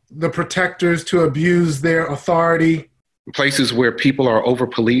allow the protectors to abuse their authority? Places where people are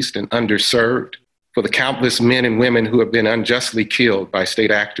over-policed and underserved, for the countless men and women who have been unjustly killed by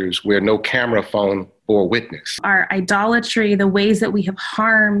state actors where no camera phone bore witness. Our idolatry, the ways that we have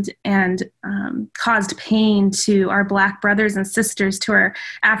harmed and caused pain to our Black brothers and sisters, to our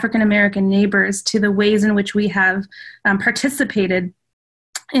African American neighbors, to the ways in which we have participated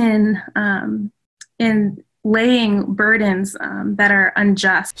in laying burdens that are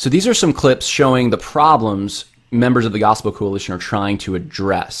unjust. So these are some clips showing the problems members of the Gospel Coalition are trying to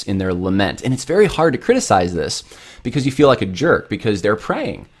address in their lament. And it's very hard to criticize this because you feel like a jerk because they're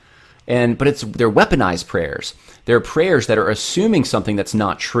praying. But they're weaponized prayers. They're prayers that are assuming something that's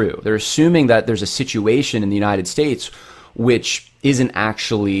not true. They're assuming that there's a situation in the United States which isn't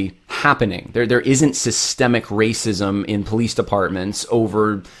actually happening. There isn't systemic racism in police departments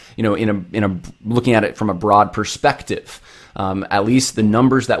over, looking at it from a broad perspective. At least the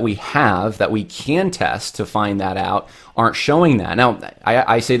numbers that we have that we can test to find that out aren't showing that. Now,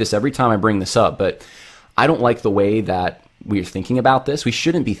 I say this every time I bring this up, but I don't like the way that we're thinking about this. We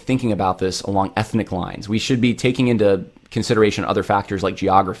shouldn't be thinking about this along ethnic lines. We should be taking into consideration other factors like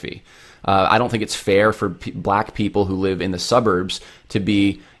geography. I don't think it's fair for black people who live in the suburbs to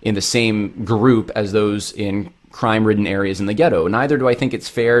be in the same group as those in crime-ridden areas in the ghetto. Neither do I think it's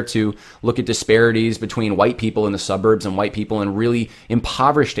fair to look at disparities between white people in the suburbs and white people in really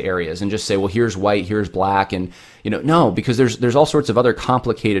impoverished areas and just say, well, here's white, here's black, and no, because there's all sorts of other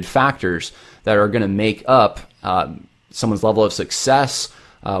complicated factors that are going to make up someone's level of success,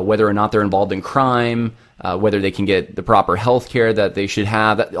 whether or not they're involved in crime, whether they can get the proper health care that they should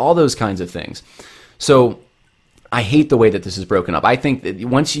have, all those kinds of things. So I hate the way that this is broken up. I think that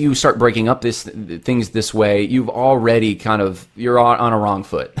once you start breaking up things this way, you've already you're on a wrong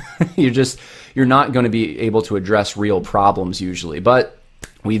foot. You're not going to be able to address real problems usually. But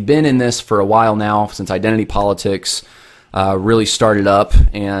we've been in this for a while now, since identity politics really started up,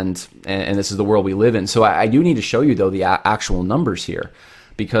 and this is the world we live in. So I do need to show you, though, the actual numbers here,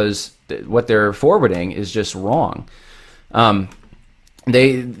 because what they're forwarding is just wrong.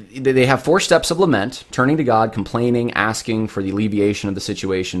 They have 4 steps of lament: turning to God, complaining, asking for the alleviation of the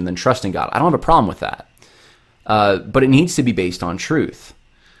situation, and then trusting God. I don't have a problem with that. But it needs to be based on truth.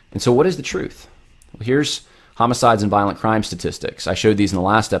 And so what is the truth? Well, here's homicides and violent crime statistics. I showed these in the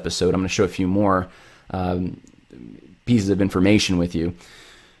last episode. I'm going to show a few more pieces of information with you.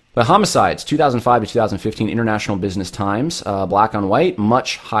 But homicides, 2005 to 2015, International Business Times, black on white,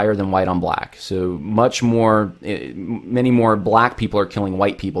 much higher than white on black. So many more black people are killing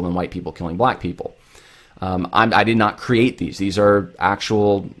white people than white people killing black people. I did not create these. These are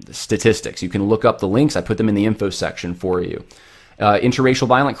actual statistics. You can look up the links. I put them in the info section for you. Interracial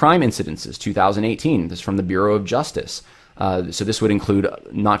violent crime incidences, 2018. This is from the Bureau of Justice. So this would include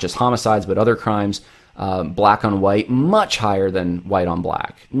not just homicides, but other crimes. Black on white, much higher than white on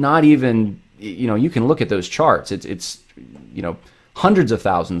black. Not even, you can look at those charts. It's hundreds of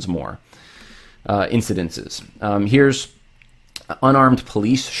thousands more incidences. Here's unarmed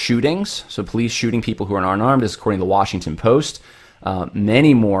police shootings. So police shooting people who are unarmed is according to the Washington Post.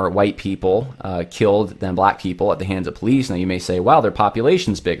 Many more white people killed than black people at the hands of police. Now you may say, wow, their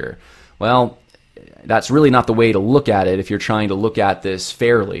population's bigger. Well, that's really not the way to look at it if you're trying to look at this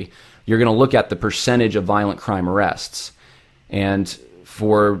fairly. You're going to look at the percentage of violent crime arrests. And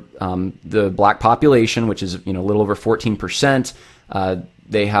for the black population, which is a little over 14%,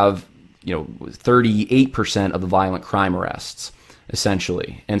 they have 38% of the violent crime arrests,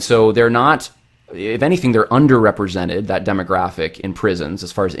 essentially. And so they're not, if anything, they're underrepresented, that demographic, in prisons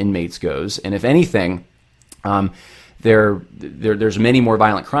as far as inmates goes. And if anything, there's many more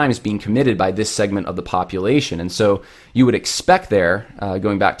violent crimes being committed by this segment of the population. And so you would expect there,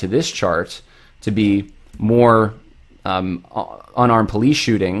 going back to this chart, to be more unarmed police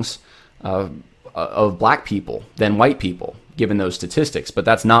shootings of black people than white people, given those statistics. But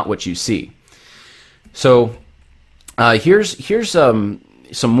that's not what you see. So here's some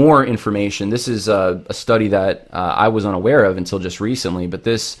more information. This is a study that I was unaware of until just recently, but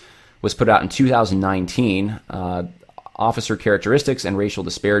this was put out in 2019. Officer Characteristics and Racial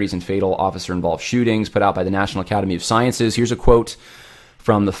Disparities in Fatal Officer-Involved Shootings, put out by the National Academy of Sciences. Here's a quote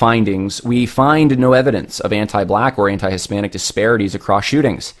from the findings. "We find no evidence of anti-black or anti-Hispanic disparities across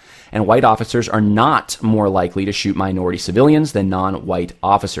shootings, and white officers are not more likely to shoot minority civilians than non-white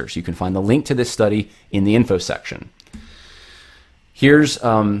officers." You can find the link to this study in the info section. Here's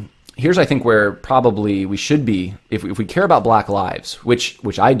I think where probably we should be, if we care about black lives, which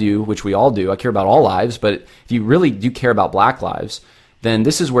I do, which we all do. I care about all lives, but if you really do care about black lives, then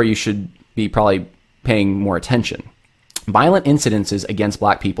this is where you should be probably paying more attention. Violent incidences against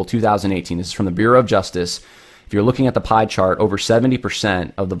black people, 2018. This is from the Bureau of Justice. If you're looking at the pie chart, over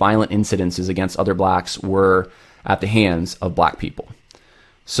 70% of the violent incidences against other blacks were at the hands of black people.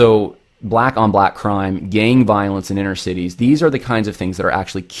 So black on black crime, gang violence in inner cities, these are the kinds of things that are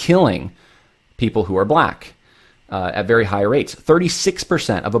actually killing people who are black at very high rates.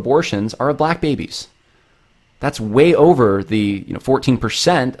 36% of abortions are of black babies. That's way over the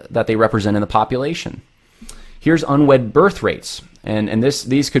 14% that they represent in the population. Here's unwed birth rates, and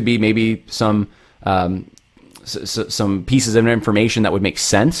these could be maybe some pieces of information that would make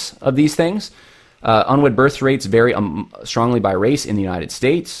sense of these things. Unwed birth rates vary strongly by race in the United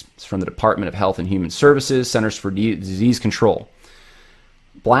States. It's from the Department of Health and Human Services, Centers for Disease Control.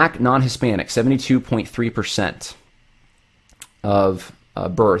 Black, non-Hispanic, 72.3% of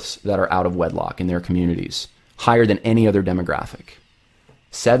births that are out of wedlock in their communities, higher than any other demographic.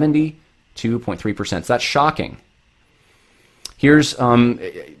 72.3%. So that's shocking. Here's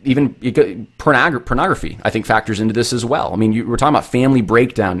even pornography, I think, factors into this as well. I mean, we're talking about family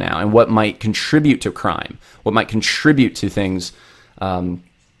breakdown now and what might contribute to crime, what might contribute to things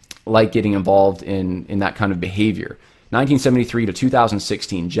like getting involved in that kind of behavior. 1973 to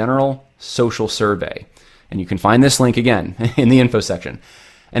 2016 General Social Survey. And you can find this link again in the info section.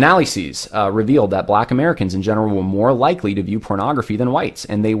 Analyses revealed that Black Americans in general were more likely to view pornography than whites,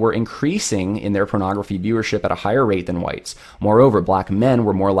 and they were increasing in their pornography viewership at a higher rate than whites. Moreover, Black men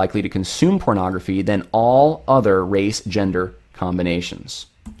were more likely to consume pornography than all other race-gender combinations.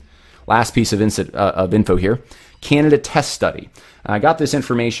 Last piece of info here, Canada Test Study. I got this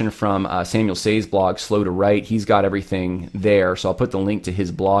information from Samuel Say's blog, Slow to Write. He's got everything there, so I'll put the link to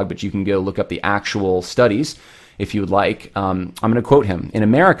his blog, but you can go look up the actual studies if you would like. I'm going to quote him. In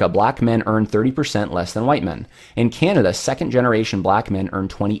America, Black men earn 30% less than white men. In Canada, second-generation Black men earn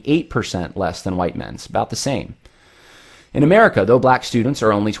 28% less than white men. It's about the same. In America, though Black students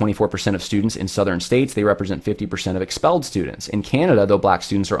are only 24% of students in southern states, they represent 50% of expelled students. In Canada, though Black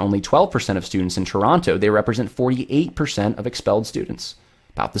students are only 12% of students in Toronto, they represent 48% of expelled students.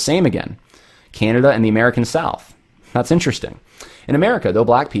 About the same again. Canada and the American South. That's interesting. In America, though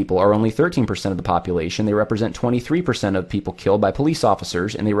Black people are only 13% of the population, they represent 23% of people killed by police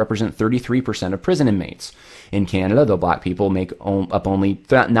officers, and they represent 33% of prison inmates. In Canada, though Black people make up only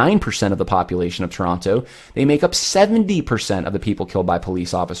 9% of the population of Toronto, they make up 70% of the people killed by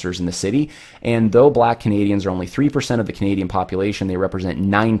police officers in the city, and though Black Canadians are only 3% of the Canadian population, they represent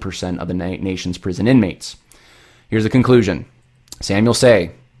 9% of the nation's prison inmates. Here's the conclusion. Samuel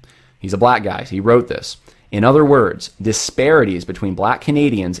Say, he's a Black guy, he wrote this. In other words, disparities between Black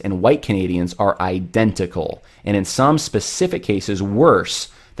Canadians and white Canadians are identical, and in some specific cases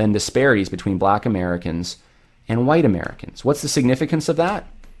worse than disparities between Black Americans and white Americans. What's the significance of that?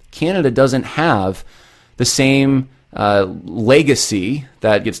 Canada doesn't have the same legacy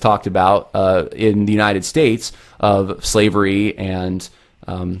that gets talked about in the United States of slavery and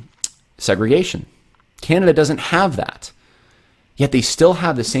segregation. Canada doesn't have that, yet they still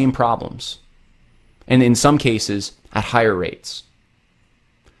have the same problems. And in some cases, at higher rates.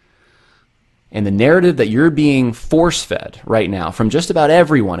 And the narrative that you're being force-fed right now from just about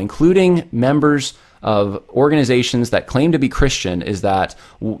everyone, including members of organizations that claim to be Christian, is that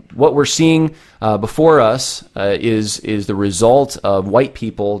what we're seeing before us is the result of white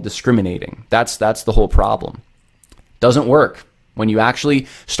people discriminating. That's the whole problem. Doesn't work. When you actually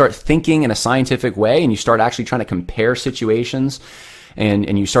start thinking in a scientific way and you start actually trying to compare situations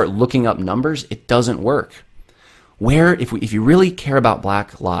and you start looking up numbers, it doesn't work. Where, if you really care about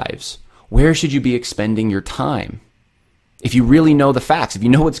Black lives, where should you be expending your time? If you really know the facts, if you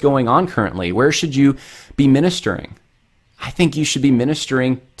know what's going on currently, where should you be ministering? I think you should be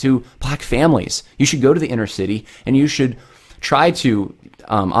ministering to Black families. You should go to the inner city and you should try to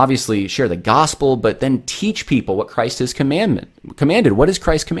obviously share the gospel, but then teach people what Christ has commanded. What has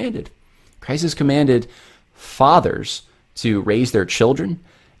Christ commanded? Christ has commanded fathers to raise their children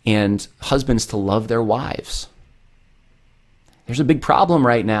and husbands to love their wives. There's a big problem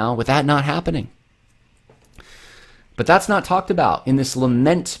right now with that not happening. But that's not talked about in this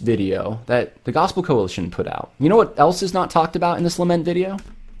lament video that the Gospel Coalition put out. You know what else is not talked about in this lament video?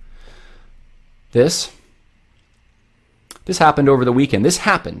 This happened over the weekend. This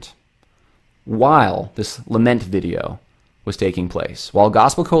happened while this lament video was taking place. While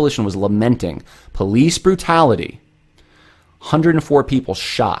Gospel Coalition was lamenting police brutality, 104 people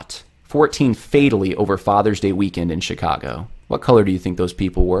shot, 14 fatally over Father's Day weekend in Chicago. What color do you think those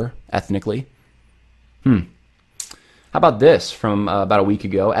people were, ethnically? How about this from about a week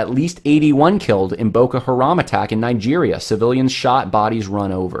ago? At least 81 killed in Boko Haram attack in Nigeria. Civilians shot, bodies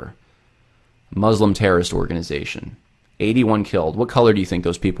run over. Muslim terrorist organization. 81 killed. What color do you think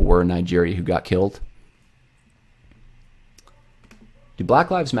those people were in Nigeria who got killed? Do Black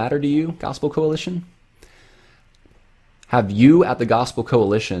Lives Matter to you, Gospel Coalition? Have you at the Gospel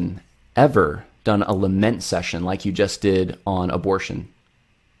Coalition ever done a lament session like you just did on abortion?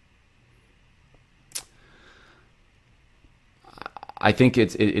 I think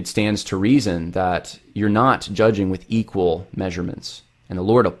it stands to reason that you're not judging with equal measurements. And the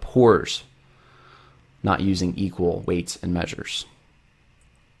Lord abhors not using equal weights and measures.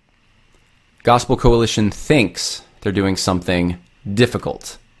 Gospel Coalition thinks they're doing something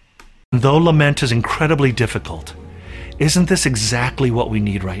difficult. Though lament is incredibly difficult, isn't this exactly what we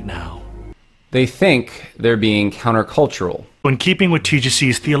need right now? They think they're being countercultural. In keeping with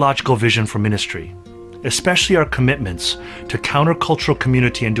TGC's theological vision for ministry, especially our commitments to countercultural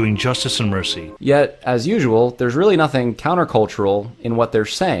community and doing justice and mercy. Yet, as usual, there's really nothing countercultural in what they're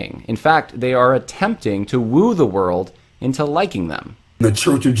saying. In fact, they are attempting to woo the world into liking them. The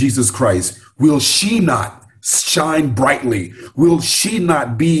Church of Jesus Christ, will she not shine brightly? Will she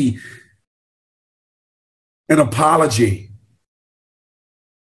not be an apology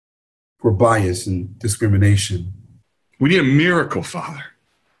for bias and discrimination? We need a miracle, Father,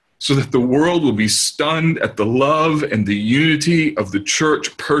 so that the world will be stunned at the love and the unity of the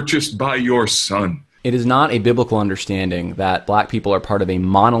church purchased by your Son. It is not a biblical understanding that black people are part of a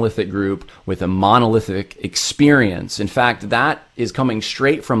monolithic group with a monolithic experience. In fact, that is coming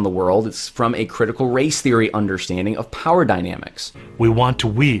straight from the world. It's from a critical race theory understanding of power dynamics. We want to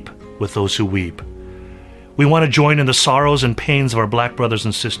weep with those who weep. We want to join in the sorrows and pains of our black brothers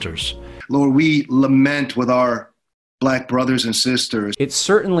and sisters. Lord, we lament with our black brothers and sisters. It's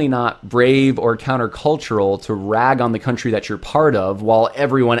certainly not brave or countercultural to rag on the country that you're part of while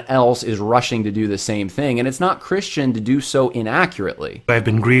everyone else is rushing to do the same thing. And it's not Christian to do so inaccurately. I have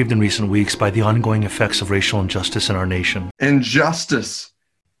been grieved in recent weeks by the ongoing effects of racial injustice in our nation. Injustice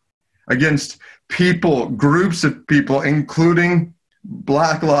against people, groups of people, including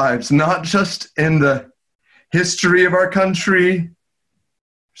black lives, not just in the history of our country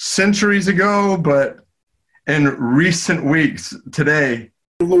centuries ago, but in recent weeks, today.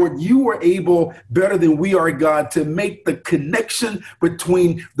 Lord, you were able, better than we are, God, to make the connection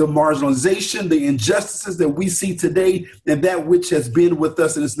between the marginalization, the injustices that we see today, and that which has been with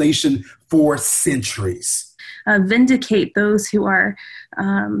us in this nation for centuries. Vindicate those who are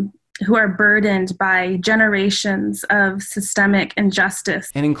burdened by generations of systemic injustice.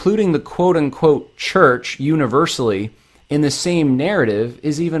 And including the quote-unquote church universally in the same narrative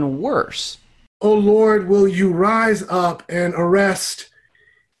is even worse. Oh Lord, will you rise up and arrest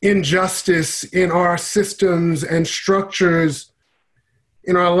injustice in our systems and structures,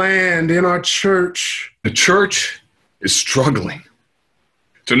 in our land, in our church? The church is struggling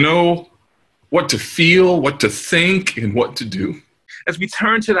to know what to feel, what to think, and what to do. As we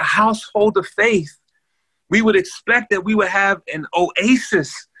turn to the household of faith, we would expect that we would have an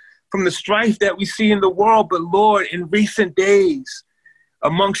oasis from the strife that we see in the world. But Lord, in recent days,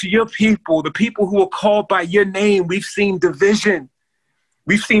 amongst your people, the people who are called by your name, we've seen division.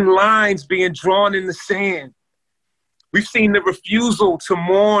 We've seen lines being drawn in the sand. We've seen the refusal to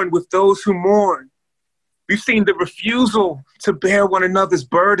mourn with those who mourn. We've seen the refusal to bear one another's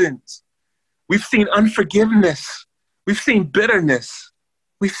burdens. We've seen unforgiveness. We've seen bitterness.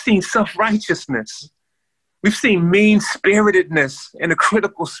 We've seen self-righteousness. We've seen mean-spiritedness and a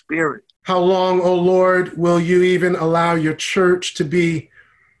critical spirit. How long, O Lord, will you even allow your church to be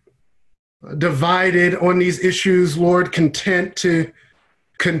divided on these issues, Lord, content to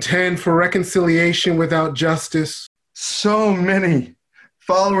contend for reconciliation without justice? So many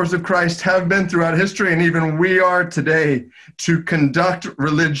followers of Christ have been throughout history, and even we are today, to conduct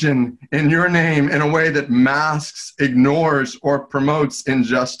religion in your name in a way that masks, ignores, or promotes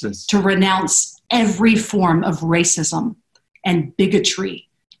injustice. To renounce every form of racism and bigotry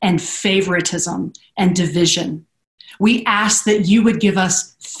and favoritism and division. We ask that you would give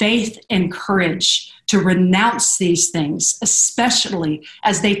us faith and courage to renounce these things, especially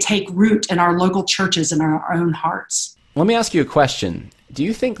as they take root in our local churches and our own hearts. Let me ask you a question. Do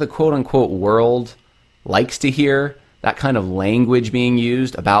you think the quote-unquote world likes to hear that kind of language being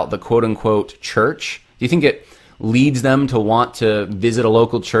used about the quote-unquote church? Do you think it leads them to want to visit a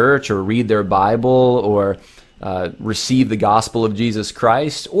local church or read their Bible or receive the gospel of Jesus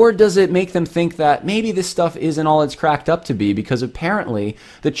Christ? Or does it make them think that maybe this stuff isn't all it's cracked up to be, because apparently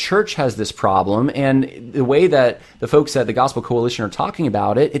the church has this problem, and the way that the folks at the Gospel Coalition are talking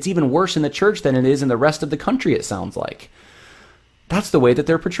about it, it's even worse in the church than it is in the rest of the country, it sounds like. That's the way that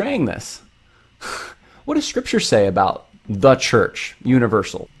they're portraying this. What does Scripture say about the church,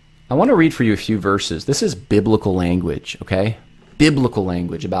 universal? I want to read for you a few verses. This is biblical language, okay? Biblical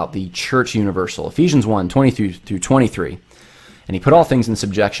language about the church universal. Ephesians 1, 20 through 23. And he put all things in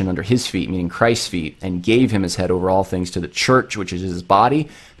subjection under his feet, meaning Christ's feet, and gave him his head over all things to the church, which is his body,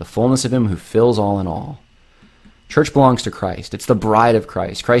 the fullness of him who fills all in all. Church belongs to Christ. It's the bride of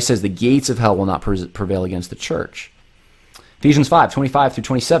Christ. Christ says the gates of hell will not prevail against the church. Ephesians 5, 25 through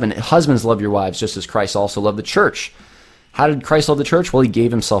 27. Husbands, love your wives just as Christ also loved the church How did Christ love the church? Well, he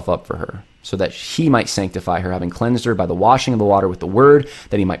gave himself up for her so that he might sanctify her, having cleansed her by the washing of the water with the word,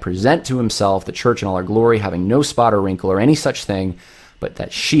 that he might present to himself the church in all her glory, having no spot or wrinkle or any such thing, but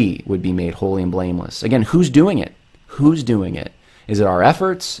that she would be made holy and blameless. Again, who's doing it? Who's doing it? Is it our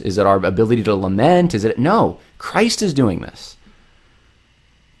efforts? Is it our ability to lament? Is it? No, Christ is doing this.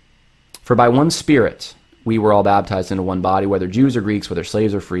 For by one Spirit we were all baptized into one body, whether Jews or Greeks, whether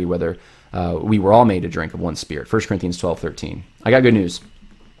slaves or free, whether we were all made to drink of one Spirit. 1 Corinthians 12:13. I got good news.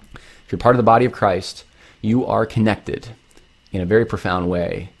 If you're part of the body of Christ, you are connected in a very profound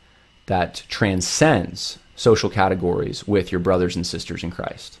way that transcends social categories with your brothers and sisters in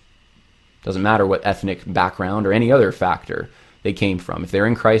Christ. Doesn't matter what ethnic background or any other factor they came from. If they're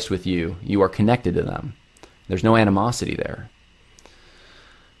in Christ with you, you are connected to them. There's no animosity there.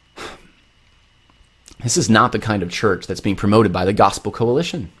 This is not the kind of church that's being promoted by the Gospel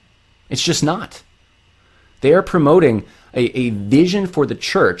Coalition. It's just not. They are promoting a vision for the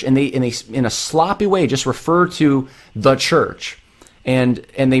church, and they in a sloppy way just refer to the church, and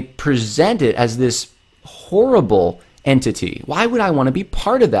they present it as this horrible entity. Why would I want to be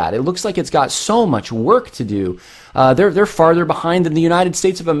part of that? It looks like it's got so much work to do. They're farther behind than the United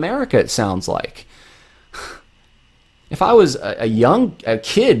States of America, it sounds like. If I was a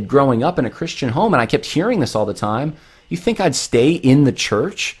kid growing up in a Christian home and I kept hearing this all the time, you think I'd stay in the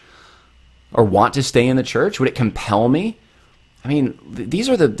church or want to stay in the church? Would it compel me? I mean, this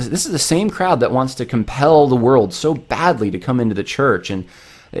is the same crowd that wants to compel the world so badly to come into the church, and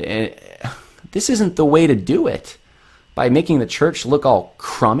this isn't the way to do it. By making the church look all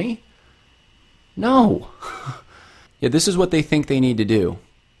crummy? No. Yeah, this is what they think they need to do.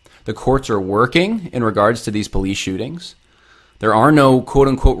 The courts are working in regards to these police shootings. There are no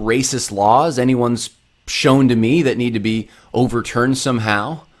quote-unquote racist laws anyone's shown to me that need to be overturned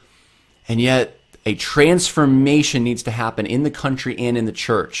somehow. And yet, a transformation needs to happen in the country and in the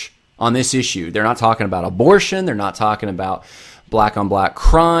church on this issue. They're not talking about abortion. They're not talking about black-on-black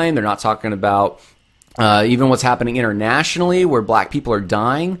crime. They're not talking about even what's happening internationally where black people are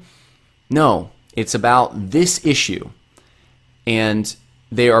dying. No, it's about this issue. And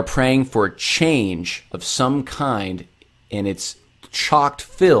they are praying for change of some kind, and it's chocked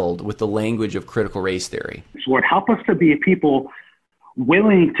filled with the language of critical race theory. Lord, help us to be a people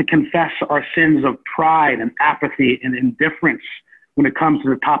willing to confess our sins of pride and apathy and indifference when it comes to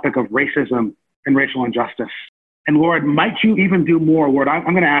the topic of racism and racial injustice. And Lord, might you even do more, Lord? I'm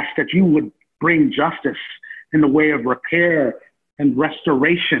going to ask that you would bring justice in the way of repair and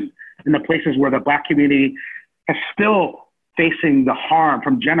restoration in the places where the Black community is still facing the harm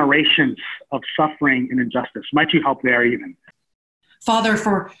from generations of suffering and injustice. Might you help there even? Father,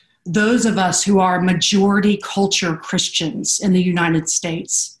 for those of us who are majority culture Christians in the United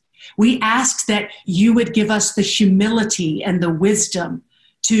States, we ask that you would give us the humility and the wisdom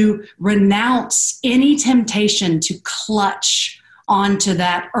to renounce any temptation to clutch onto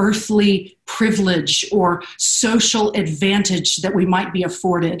that earthly privilege or social advantage that we might be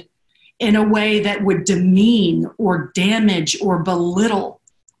afforded in a way that would demean or damage or belittle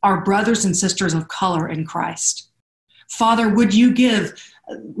our brothers and sisters of color in Christ. Father, would you give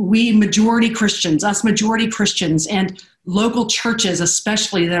we majority Christians, us majority Christians, and local churches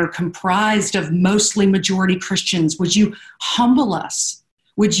especially that are comprised of mostly majority Christians, would you humble us?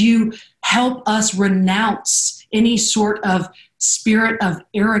 Would you help us renounce any sort of spirit of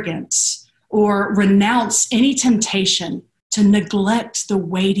arrogance or renounce any temptation to neglect the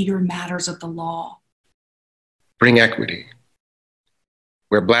weightier matters of the law? Bring equity.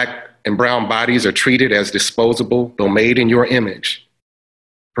 Where Black and brown bodies are treated as disposable, though made in your image.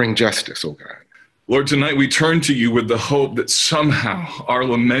 Bring justice, oh God. Lord, tonight we turn to you with the hope that somehow our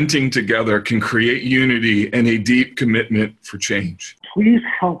lamenting together can create unity and a deep commitment for change. Please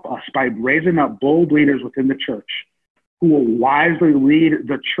help us by raising up bold leaders within the church who will wisely lead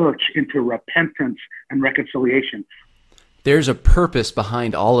the church into repentance and reconciliation. There's a purpose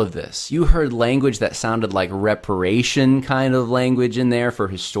behind all of this. You heard language that sounded like reparation kind of language in there for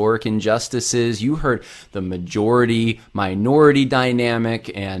historic injustices. You heard the majority-minority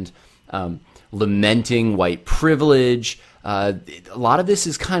dynamic and lamenting white privilege. A lot of this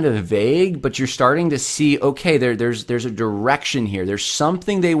is kind of vague, but you're starting to see, okay, there's a direction here. There's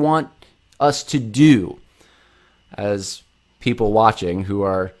something they want us to do as people watching who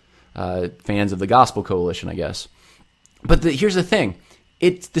are fans of the Gospel Coalition, I guess. But here's the thing.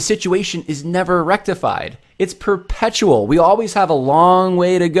 The situation is never rectified. It's perpetual. We always have a long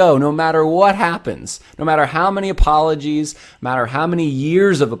way to go, no matter what happens, no matter how many apologies, no matter how many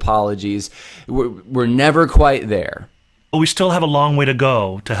years of apologies, we're never quite there. But we still have a long way to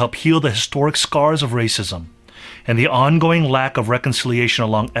go to help heal the historic scars of racism and the ongoing lack of reconciliation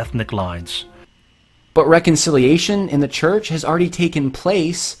along ethnic lines. But reconciliation in the church has already taken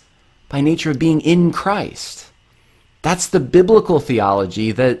place by nature of being in Christ. That's the biblical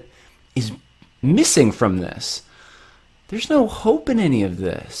theology that is missing from this. There's no hope in any of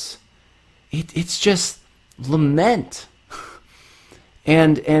this. It's just lament.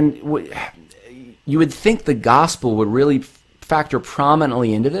 And you would think the gospel would really factor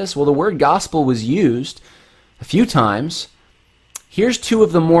prominently into this. Well, the word gospel was used a few times. Here's two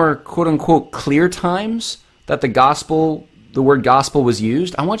of the more quote-unquote clear times that the word gospel was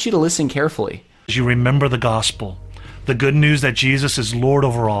used. I want you to listen carefully. As you remember the gospel, the good news that Jesus is Lord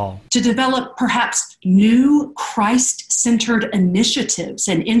over all. To develop perhaps new Christ-centered initiatives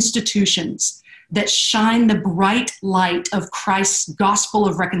and institutions that shine the bright light of Christ's gospel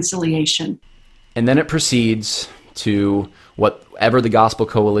of reconciliation. And then it proceeds to whatever the Gospel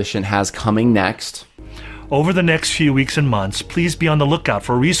Coalition has coming next. Over the next few weeks and months, please be on the lookout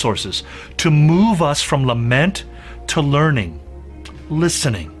for resources to move us from lament to learning,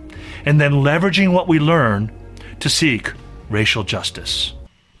 listening, and then leveraging what we learn to seek racial justice.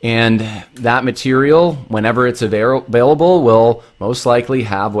 And that material, whenever it's available, will most likely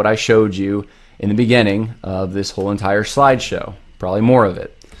have what I showed you in the beginning of this whole entire slideshow, probably more of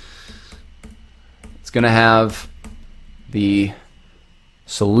it. It's going to have the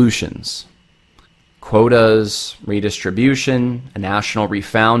solutions, quotas, redistribution, a national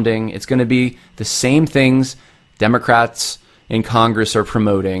refounding. It's going to be the same things Democrats in Congress are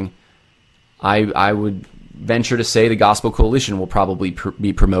promoting. I would venture to say the Gospel Coalition will probably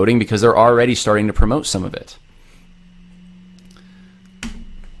be promoting, because they're already starting to promote some of it.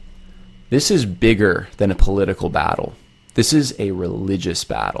 This is bigger than a political battle. This is a religious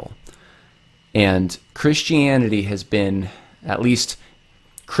battle. And Christianity has been, at least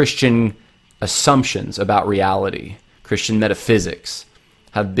Christian assumptions about reality, Christian metaphysics,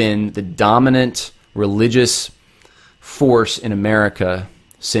 have been the dominant religious force in America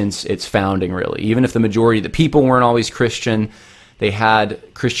since its founding, really. Even if the majority of the people weren't always Christian, they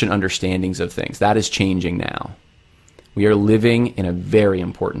had Christian understandings of things. That is changing now. We are living in a very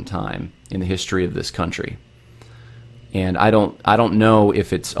important time in the history of this country. And I don't know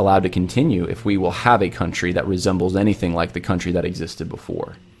if it's allowed to continue if we will have a country that resembles anything like the country that existed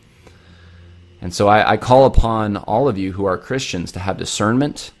before. And so I call upon all of you who are Christians to have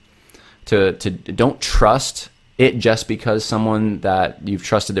discernment, to don't trust it just because someone that you've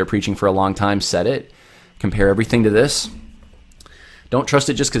trusted their preaching for a long time said it. Compare everything to this. Don't trust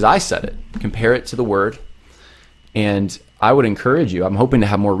it just because I said it. Compare it to the Word. And I would encourage you, I'm hoping to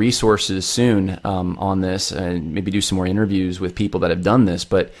have more resources soon on this, and maybe do some more interviews with people that have done this.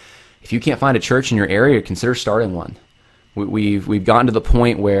 But if you can't find a church in your area, consider starting one. We've gotten to the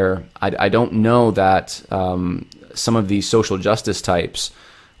point where I don't know that some of these social justice types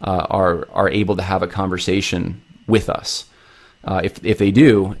are able to have a conversation with us. If they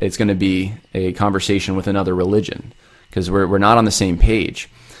do, it's going to be a conversation with another religion, because we're not on the same page.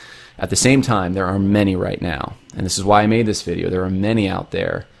 At the same time, there are many right now, and this is why I made this video. There are many out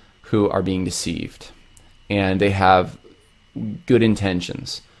there who are being deceived, and they have good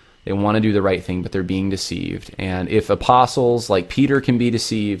intentions. They want to do the right thing, but they're being deceived. And if apostles like Peter can be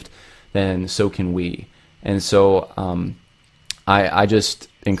deceived, then so can we. And so I just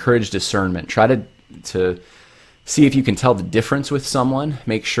encourage discernment. Try to see if you can tell the difference with someone.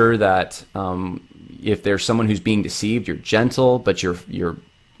 Make sure that if there's someone who's being deceived, you're gentle, but you're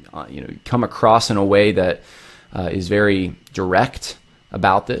come across in a way that is very direct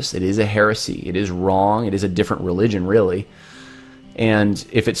about this. It is a heresy. It is wrong. It is a different religion, really. And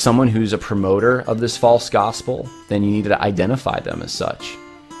if it's someone who's a promoter of this false gospel, then you need to identify them as such.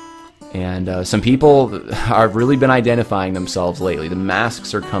 And some people have really been identifying themselves lately. The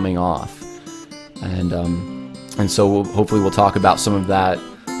masks are coming off. And so hopefully we'll talk about some of that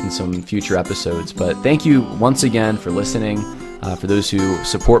in some future episodes. But thank you once again for listening. For those who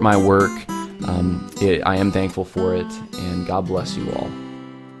support my work, I am thankful for it, and God bless you all.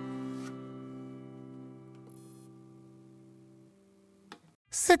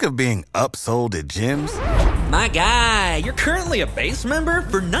 Sick of being upsold at gyms? My guy, you're currently a base member?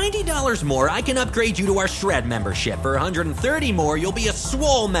 For $90 more, I can upgrade you to our Shred membership. For $130 more, you'll be a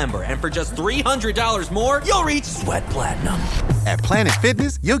Swole member. And for just $300 more, you'll reach Sweat Platinum. At Planet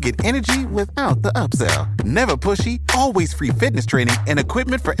Fitness, you'll get energy without the upsell. Never pushy, always free fitness training and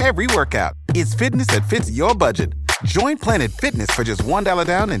equipment for every workout. It's fitness that fits your budget. Join Planet Fitness for just $1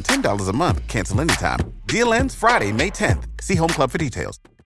 down and $10 a month. Cancel anytime. Deal ends Friday, May 10th. See Home Club for details.